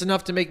don't think it's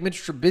enough to make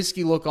Mitch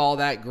Trubisky look all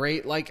that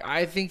great.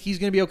 I think he's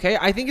going to be okay.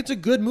 I think it's a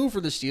good move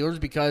for the Steelers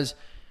because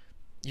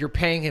you're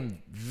paying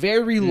him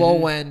very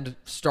low-end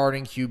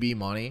starting QB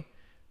money.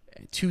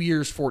 2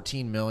 years,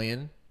 $14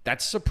 million.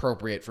 That's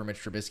appropriate for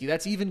Mitch Trubisky.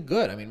 That's even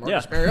good. I mean,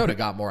 Marcus Mariota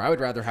got more. I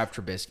would rather have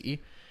Trubisky.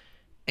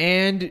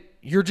 And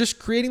you're just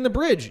creating the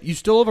bridge. You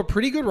still have a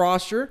pretty good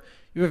roster.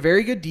 You have a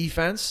very good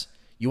defense.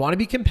 You want to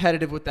be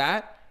competitive with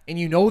that. And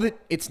you know that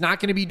it's not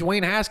going to be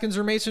Dwayne Haskins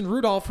or Mason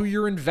Rudolph who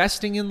you're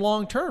investing in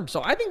long term.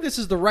 So I think this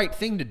is the right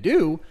thing to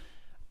do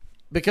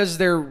because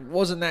there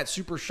wasn't that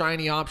super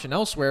shiny option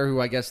elsewhere who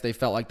I guess they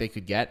felt like they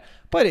could get.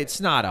 But it's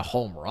not a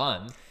home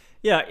run.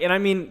 Yeah, and I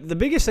mean, the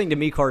biggest thing to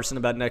me, Carson,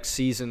 about next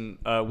season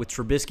with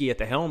Trubisky at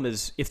the helm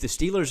is if the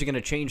Steelers are going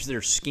to change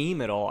their scheme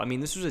at all. I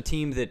mean, this was a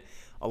team that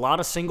a lot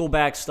of single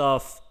back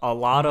stuff, a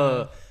lot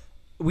of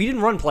 – we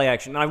didn't run play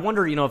action. And I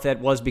wonder, if that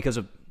was because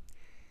of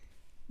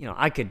 –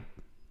 I'm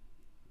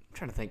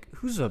trying to think.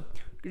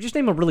 Just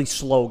name a really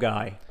slow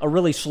guy. A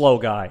really slow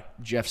guy.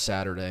 Jeff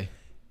Saturday.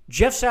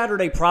 Jeff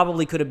Saturday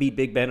probably could have beat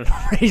Big Ben in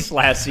a race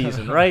last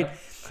season, right?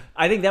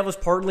 I think that was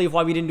partly of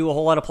why we didn't do a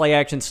whole lot of play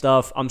action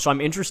stuff. So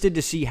I'm interested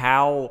to see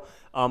how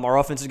our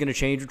offense is going to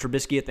change with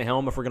Trubisky at the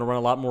helm. If we're going to run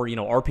a lot more,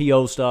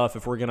 RPO stuff.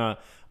 If we're going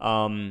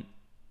to,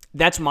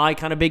 that's my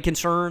kind of big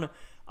concern.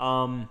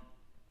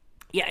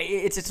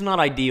 It's not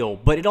ideal,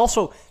 but it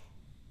also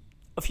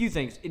a few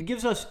things.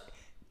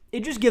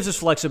 It just gives us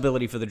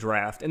flexibility for the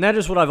draft, and that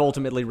is what I've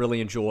ultimately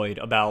really enjoyed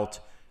about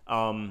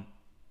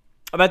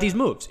these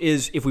moves.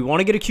 Is if we want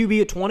to get a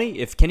QB at 20,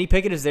 if Kenny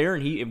Pickett is there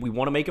and if we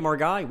want to make him our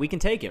guy, we can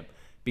take him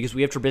because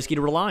we have Trubisky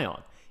to rely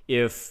on.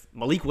 If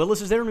Malik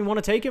Willis is there and we want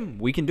to take him,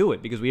 we can do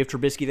it because we have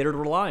Trubisky there to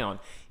rely on.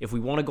 If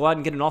we want to go out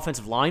and get an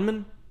offensive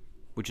lineman,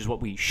 which is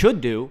what we should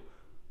do,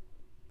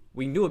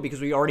 we can do it because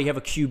we already have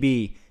a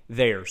QB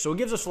there. So it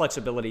gives us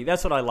flexibility.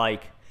 That's what I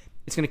like.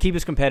 It's going to keep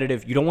us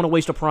competitive. You don't want to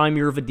waste a prime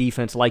year of a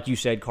defense, like you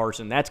said,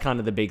 Carson. That's kind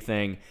of the big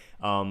thing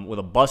with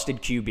a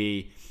busted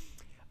QB.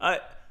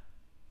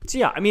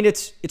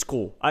 It's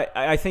cool.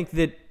 I think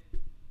that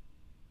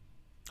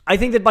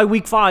by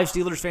week 5,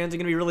 Steelers fans are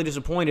going to be really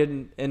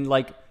disappointed and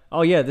like,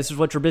 oh yeah, this is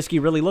what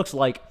Trubisky really looks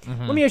like.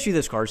 Mm-hmm. Let me ask you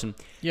this, Carson.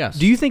 Yes.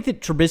 Do you think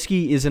that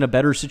Trubisky is in a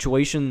better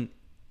situation?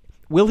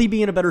 Will he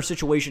be in a better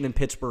situation in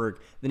Pittsburgh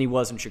than he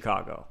was in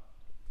Chicago?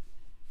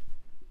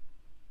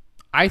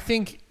 I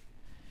think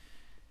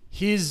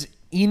his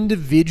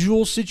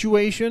individual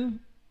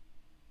situation,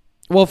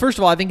 well, first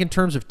of all, I think in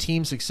terms of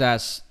team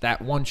success,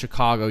 that one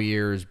Chicago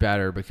year is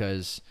better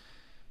because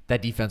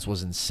that defense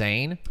was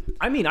insane.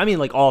 I mean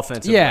like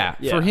offensively. Yeah,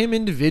 for him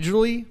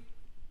individually,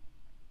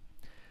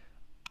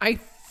 I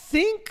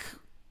think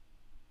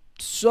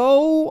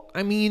so.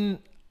 I mean,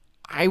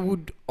 I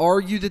would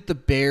argue that the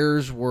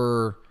Bears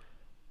were...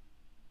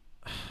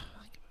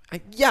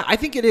 I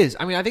think it is.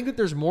 I mean, I think that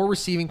there's more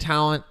receiving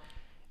talent.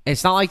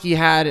 It's not like he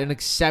had an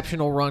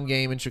exceptional run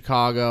game in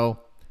Chicago.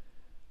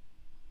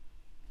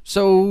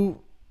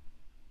 So,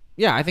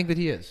 yeah, I think that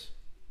he is.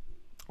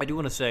 I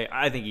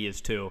think he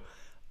is too.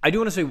 I do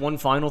want to say one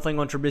final thing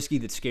on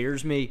Trubisky that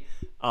scares me.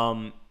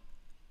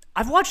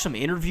 I've watched some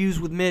interviews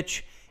with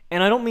Mitch,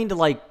 and I don't mean to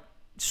like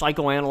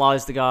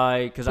psychoanalyze the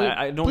guy because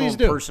I don't know him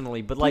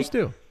personally, but like, please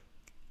do.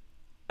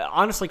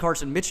 Honestly,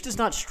 Carson, Mitch does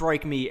not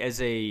strike me as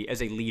a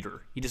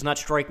leader. He does not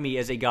strike me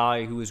as a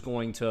guy who is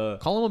going to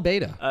call him a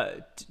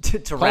beta. To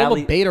call rally.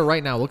 him a beta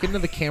right now. Look into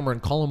the camera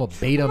and call him a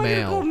beta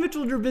male. Call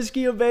Mitchell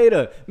Trubisky a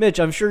beta. Mitch,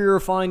 I'm sure you're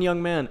a fine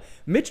young man.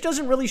 Mitch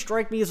doesn't really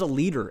strike me as a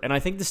leader, and I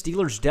think the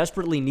Steelers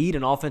desperately need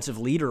an offensive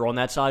leader on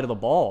that side of the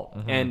ball.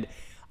 Mm-hmm. And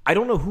I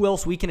don't know who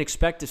else we can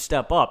expect to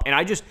step up.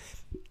 And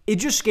it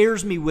just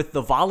scares me with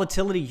the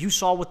volatility you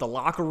saw with the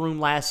locker room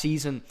last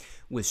season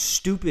with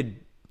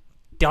stupid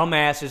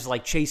dumbasses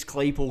like Chase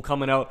Claypool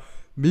coming out.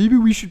 Maybe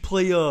we should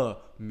play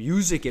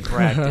music at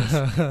practice.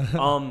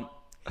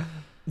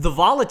 The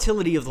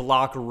volatility of the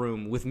locker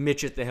room with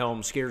Mitch at the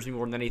helm scares me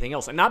more than anything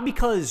else, and not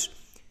because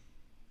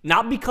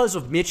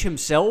of Mitch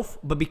himself,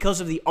 but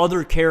because of the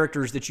other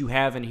characters that you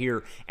have in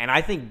here. And I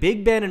think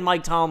Big Ben and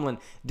Mike Tomlin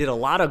did a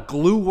lot of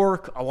glue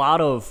work, a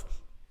lot of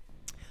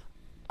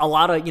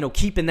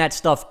keeping that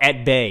stuff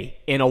at bay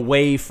and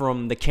away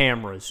from the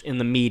cameras in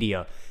the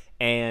media.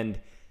 And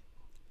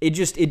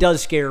it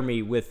does scare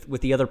me with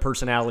the other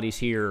personalities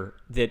here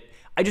that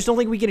I just don't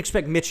think we can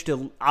expect Mitch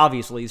to,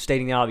 obviously,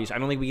 stating the obvious, I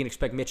don't think we can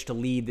expect Mitch to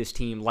lead this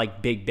team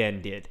like Big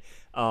Ben did.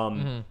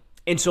 And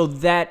so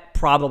that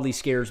probably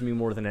scares me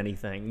more than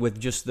anything with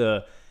just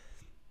the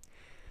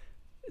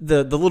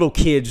little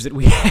kids that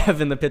we have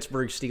in the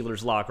Pittsburgh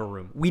Steelers locker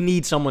room. We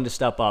need someone to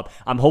step up.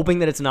 I'm hoping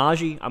that it's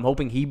Najee. I'm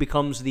hoping he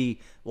becomes the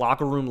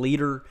locker room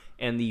leader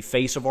and the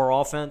face of our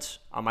offense.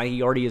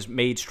 He already has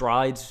made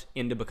strides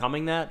into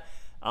becoming that.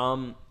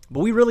 But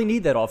we really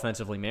need that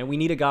offensively, man. We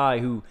need a guy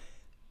who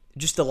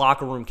just the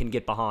locker room can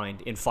get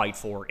behind and fight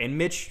for. And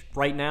Mitch,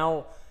 right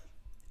now,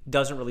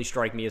 doesn't really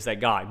strike me as that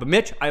guy. But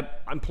Mitch, I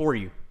implore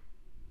you,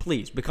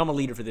 please become a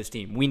leader for this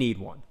team. We need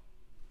one.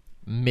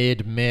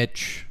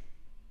 Mitch.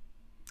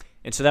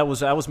 And so that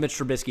was Mitch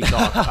Trubisky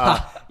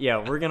talk.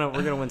 We're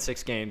gonna win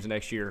 6 games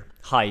next year.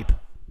 Hype.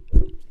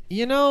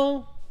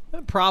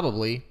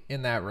 Probably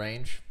in that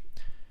range.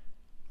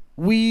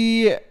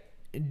 We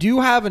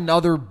do have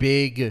another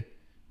big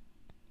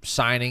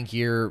signing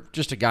here,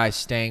 just a guy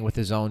staying with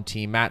his own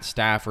team. Matt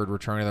Stafford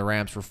returning to the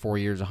Rams for 4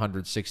 years,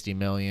 $160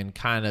 million.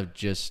 Kind of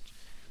just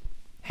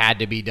had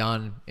to be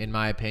done, in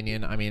my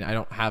opinion. I mean, I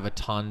don't have a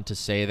ton to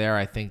say there.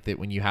 I think that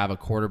when you have a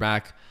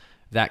quarterback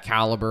that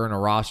caliber and a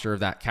roster of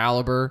that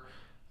caliber,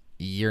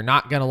 you're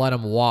not going to let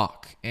him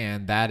walk.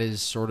 And that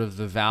is sort of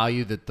the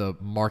value that the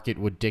market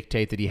would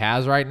dictate that he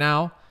has right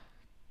now.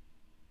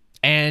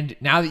 And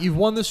now that you've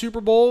won the Super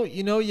Bowl,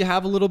 you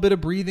have a little bit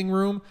of breathing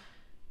room.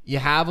 You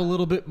have a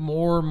little bit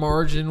more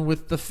margin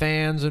with the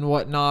fans and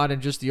whatnot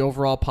and just the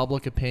overall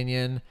public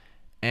opinion.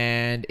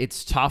 And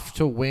it's tough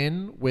to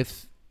win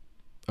with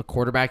a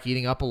quarterback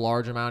eating up a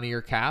large amount of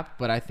your cap,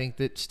 but I think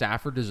that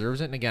Stafford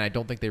deserves it. And again, I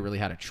don't think they really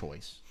had a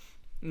choice.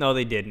 No,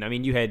 they didn't. I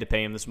mean, you had to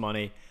pay him this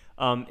money.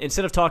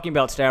 Instead of talking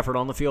about Stafford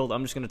on the field,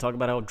 I'm just going to talk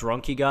about how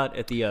drunk he got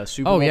at the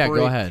Super Bowl. Oh, yeah, parade.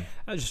 go ahead.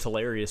 That was just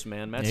hilarious,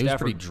 man. Matt He was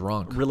Stafford pretty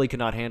drunk. really could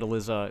not handle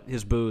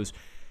his booze.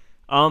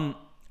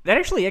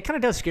 It kind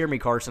of does scare me,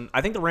 Carson.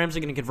 I think the Rams are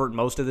going to convert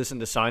most of this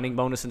into signing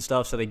bonus and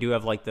stuff, so they do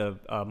have like the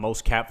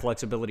most cap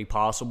flexibility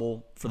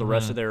possible for the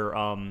rest of their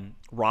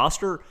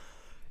roster.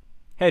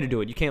 Had to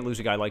do it. You can't lose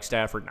a guy like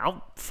Stafford. And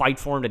I'll fight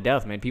for him to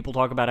death, man. People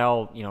talk about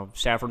how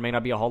Stafford may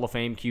not be a Hall of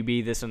Fame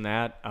QB, this and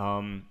that.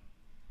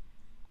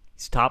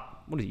 He's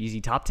top. What is he? Is he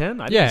top 10?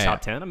 I think he's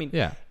top 10. I mean,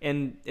 yeah.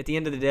 And at the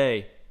end of the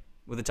day,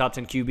 with a top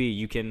 10 QB,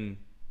 you can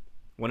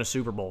win a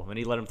Super Bowl, and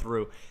he let him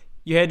through.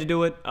 You had to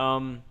do it.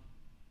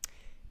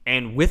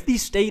 And with the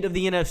state of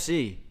the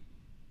NFC,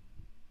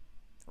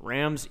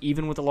 Rams,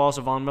 even with the loss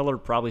of Von Miller,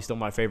 probably still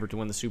my favorite to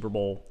win the Super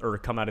Bowl or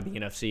come out of the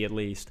NFC at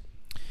least.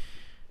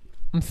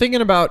 I'm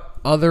thinking about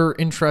other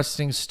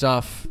interesting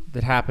stuff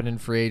that happened in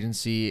free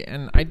agency,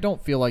 and I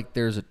don't feel like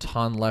there's a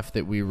ton left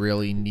that we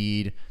really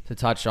need to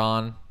touch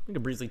on. We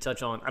could briefly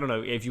touch on, I don't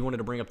know, if you wanted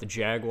to bring up the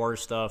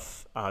Jaguars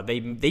stuff.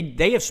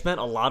 They have spent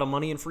a lot of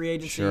money in free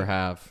agency. Sure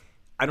have.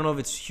 I don't know if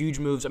it's huge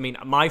moves. I mean,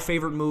 my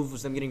favorite move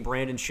was them getting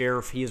Brandon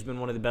Sheriff. He has been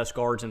one of the best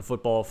guards in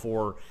football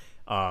for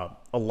a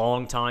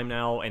long time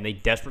now, and they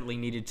desperately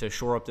needed to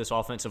shore up this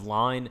offensive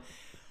line.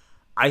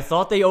 I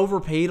thought they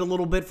overpaid a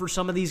little bit for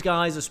some of these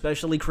guys,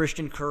 especially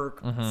Christian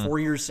Kirk. 4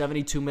 years,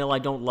 $72 million. I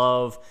don't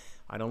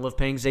love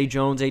paying Zay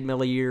Jones $8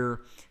 million a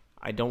year.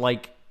 I don't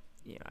like.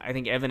 I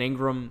think Evan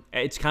Ingram.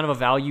 It's kind of a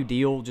value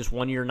deal, just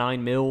 1 year,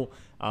 $9 million.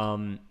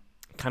 Kind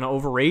of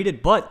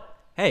overrated, but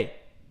hey,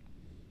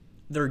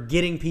 they're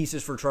getting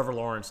pieces for Trevor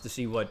Lawrence to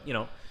see what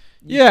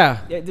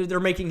Yeah.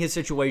 They're making his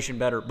situation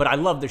better. But I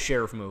love the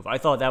Sheriff move. I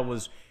thought that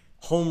was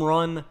home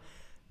run.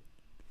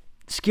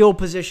 Skill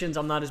positions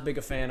I'm not as big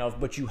a fan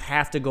of, but you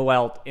have to go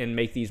out and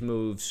make these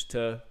moves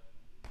to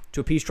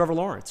appease Trevor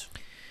Lawrence.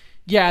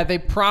 Yeah, they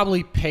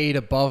probably paid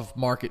above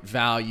market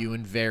value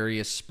in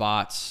various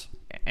spots,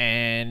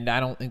 and I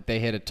don't think they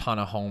hit a ton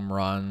of home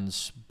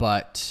runs,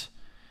 but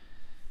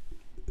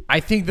I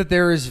think that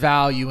there is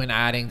value in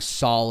adding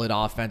solid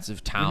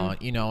offensive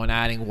talent, and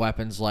adding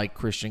weapons like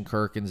Christian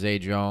Kirk and Zay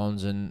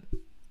Jones, and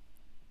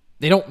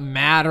they don't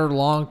matter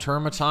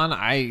long-term a ton.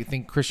 I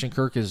think Christian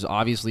Kirk is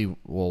obviously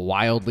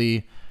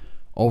wildly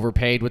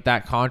overpaid with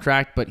that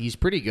contract, but he's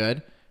pretty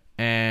good.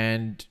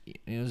 And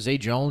Zay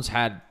Jones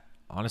had,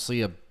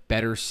 honestly, a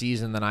better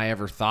season than I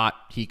ever thought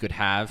he could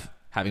have,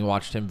 having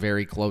watched him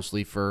very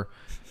closely for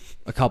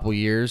a couple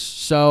years.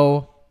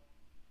 So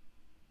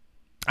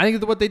I think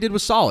that what they did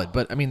was solid,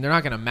 but, I mean, they're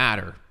not going to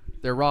matter.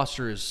 Their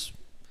roster is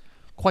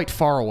quite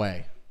far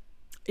away.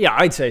 Yeah,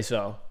 I'd say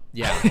so.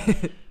 Yeah.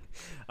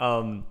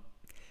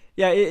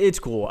 Yeah, it's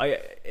cool.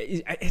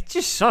 It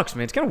just sucks,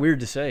 man. It's kind of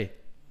weird to say.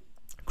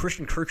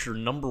 Christian Kirk's your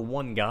number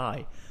one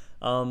guy.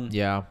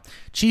 Yeah.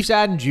 Chiefs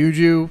adding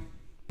Juju,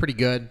 pretty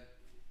good.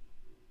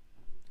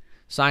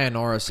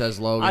 Sayonara says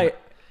Logan.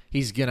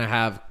 He's going to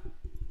have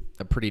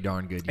a pretty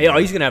darn good year. Yeah,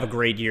 he's going to have a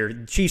great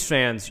year. Chiefs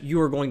fans,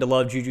 you are going to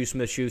love Juju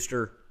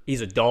Smith-Schuster.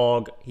 He's a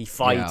dog. He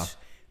fights.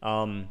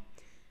 Yeah.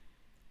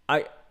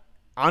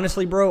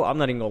 Honestly, bro, I'm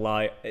not even going to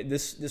lie.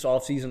 This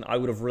offseason, I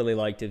would have really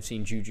liked to have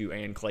seen Juju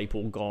and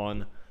Claypool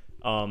gone.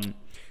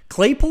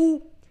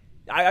 Claypool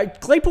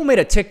made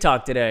a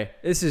TikTok today.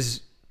 This is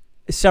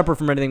separate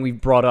from anything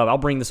we've brought up. I'll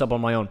bring this up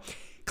on my own.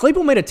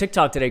 Claypool made a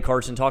TikTok today,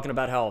 Carson, talking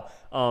about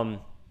how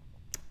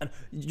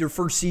your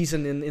first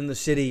season in the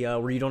city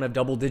where you don't have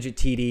double-digit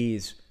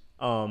TDs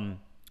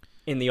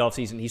in the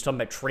offseason. He's talking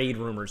about trade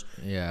rumors.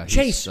 Yeah,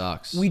 Chase,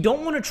 sucks. We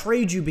don't want to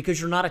trade you because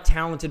you're not a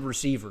talented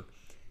receiver.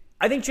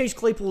 I think Chase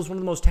Claypool is one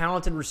of the most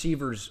talented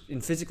receivers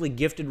and physically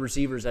gifted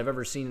receivers I've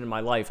ever seen in my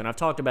life, and I've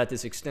talked about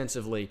this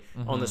extensively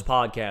on this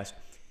podcast.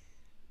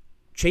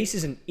 Chase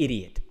is an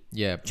idiot.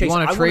 Yeah, Chase, you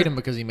want to trade him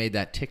because he made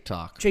that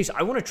TikTok. Chase,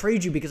 I want to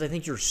trade you because I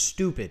think you're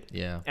stupid.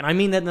 Yeah. And I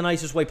mean that in the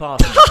nicest way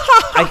possible.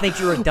 I think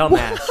you're a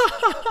dumbass.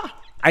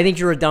 I think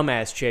you're a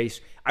dumbass,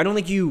 Chase.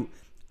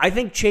 I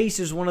think Chase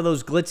is one of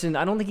those Blitzen.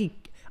 I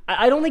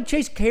don't think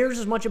Chase cares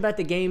as much about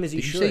the game as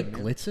he should. Did you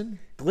say Blitzen?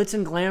 Glitz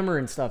and glamour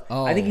and stuff.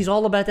 Oh. I think he's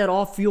all about that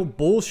off-field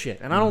bullshit,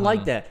 and I don't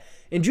like that.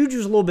 And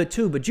Juju's a little bit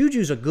too, but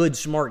Juju's a good,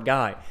 smart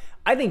guy.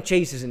 I think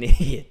Chase is an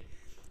idiot.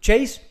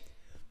 Chase,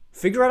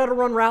 figure out how to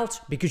run routes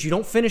because you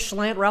don't finish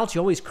slant routes.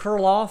 You always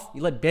curl off.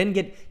 You left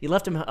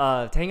him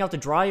hang out to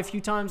dry a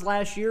few times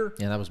last year.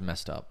 Yeah, that was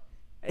messed up.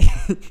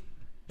 I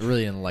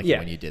really didn't like it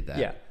when you did that.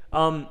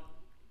 Yeah.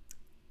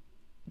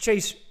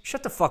 Chase,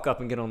 shut the fuck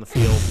up and get on the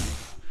field.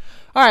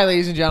 All right,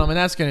 ladies and gentlemen,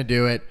 that's going to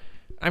do it.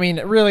 I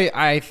mean, really,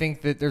 I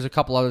think that there's a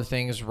couple other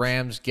things.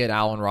 Rams get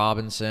Allen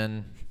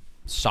Robinson,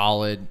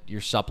 solid. You're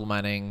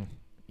supplementing,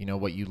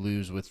 what you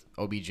lose with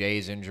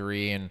OBJ's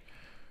injury and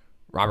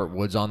Robert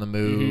Woods on the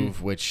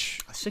move,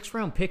 which... A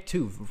 6th-round pick,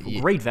 too.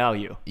 Great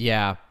value.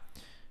 Yeah.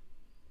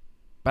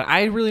 But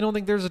I really don't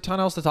think there's a ton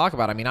else to talk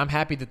about. I mean, I'm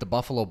happy that the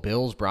Buffalo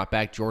Bills brought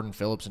back Jordan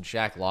Phillips and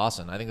Shaq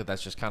Lawson. I think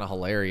that's just kind of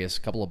hilarious.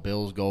 A couple of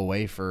Bills go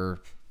away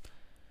for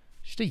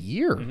just a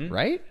year,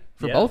 right?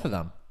 For both of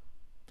them.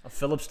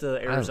 Phillips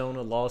to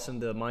Arizona, Lawson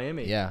to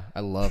Miami. Yeah, I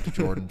loved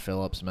Jordan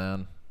Phillips,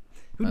 man.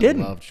 Who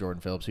didn't? I love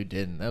Jordan Phillips. Who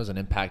didn't? That was an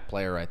impact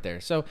player right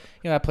there. So,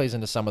 that plays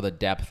into some of the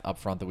depth up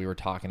front that we were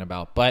talking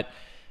about. But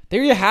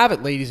there you have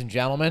it, ladies and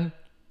gentlemen.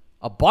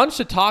 A bunch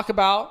to talk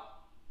about.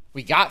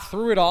 We got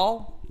through it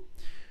all.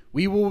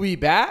 We will be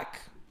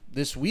back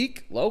this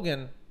week.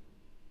 Logan,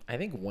 I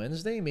think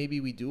Wednesday, maybe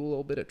we do a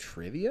little bit of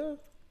trivia.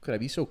 Could I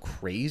be so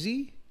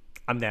crazy?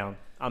 I'm down.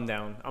 I'm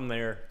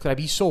there. Could I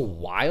be so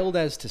wild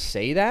as to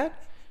say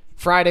that?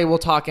 Friday, we'll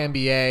talk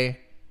NBA.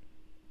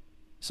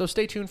 So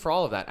stay tuned for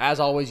all of that. As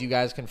always, you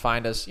guys can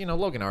find us.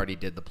 Logan already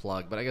did the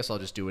plug, but I guess I'll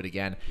just do it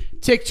again.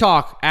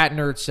 TikTok at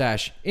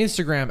NerdSesh.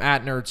 Instagram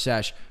at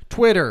NerdSesh.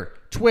 Twitter,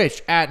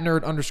 Twitch at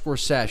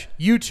Nerd_Sesh.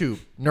 YouTube,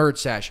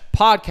 NerdSesh.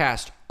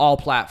 Podcast, all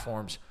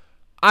platforms.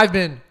 I've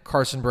been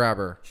Carson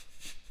Brabber.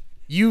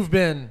 You've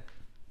been...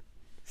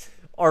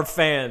 Our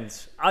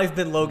fans. I've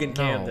been Logan No,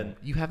 Camden.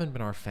 you haven't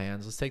been our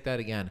fans. Let's take that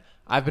again.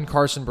 I've been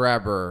Carson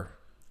Brabber.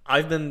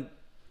 I've been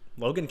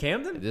Logan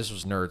Camden? This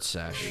was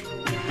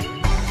NerdSesh.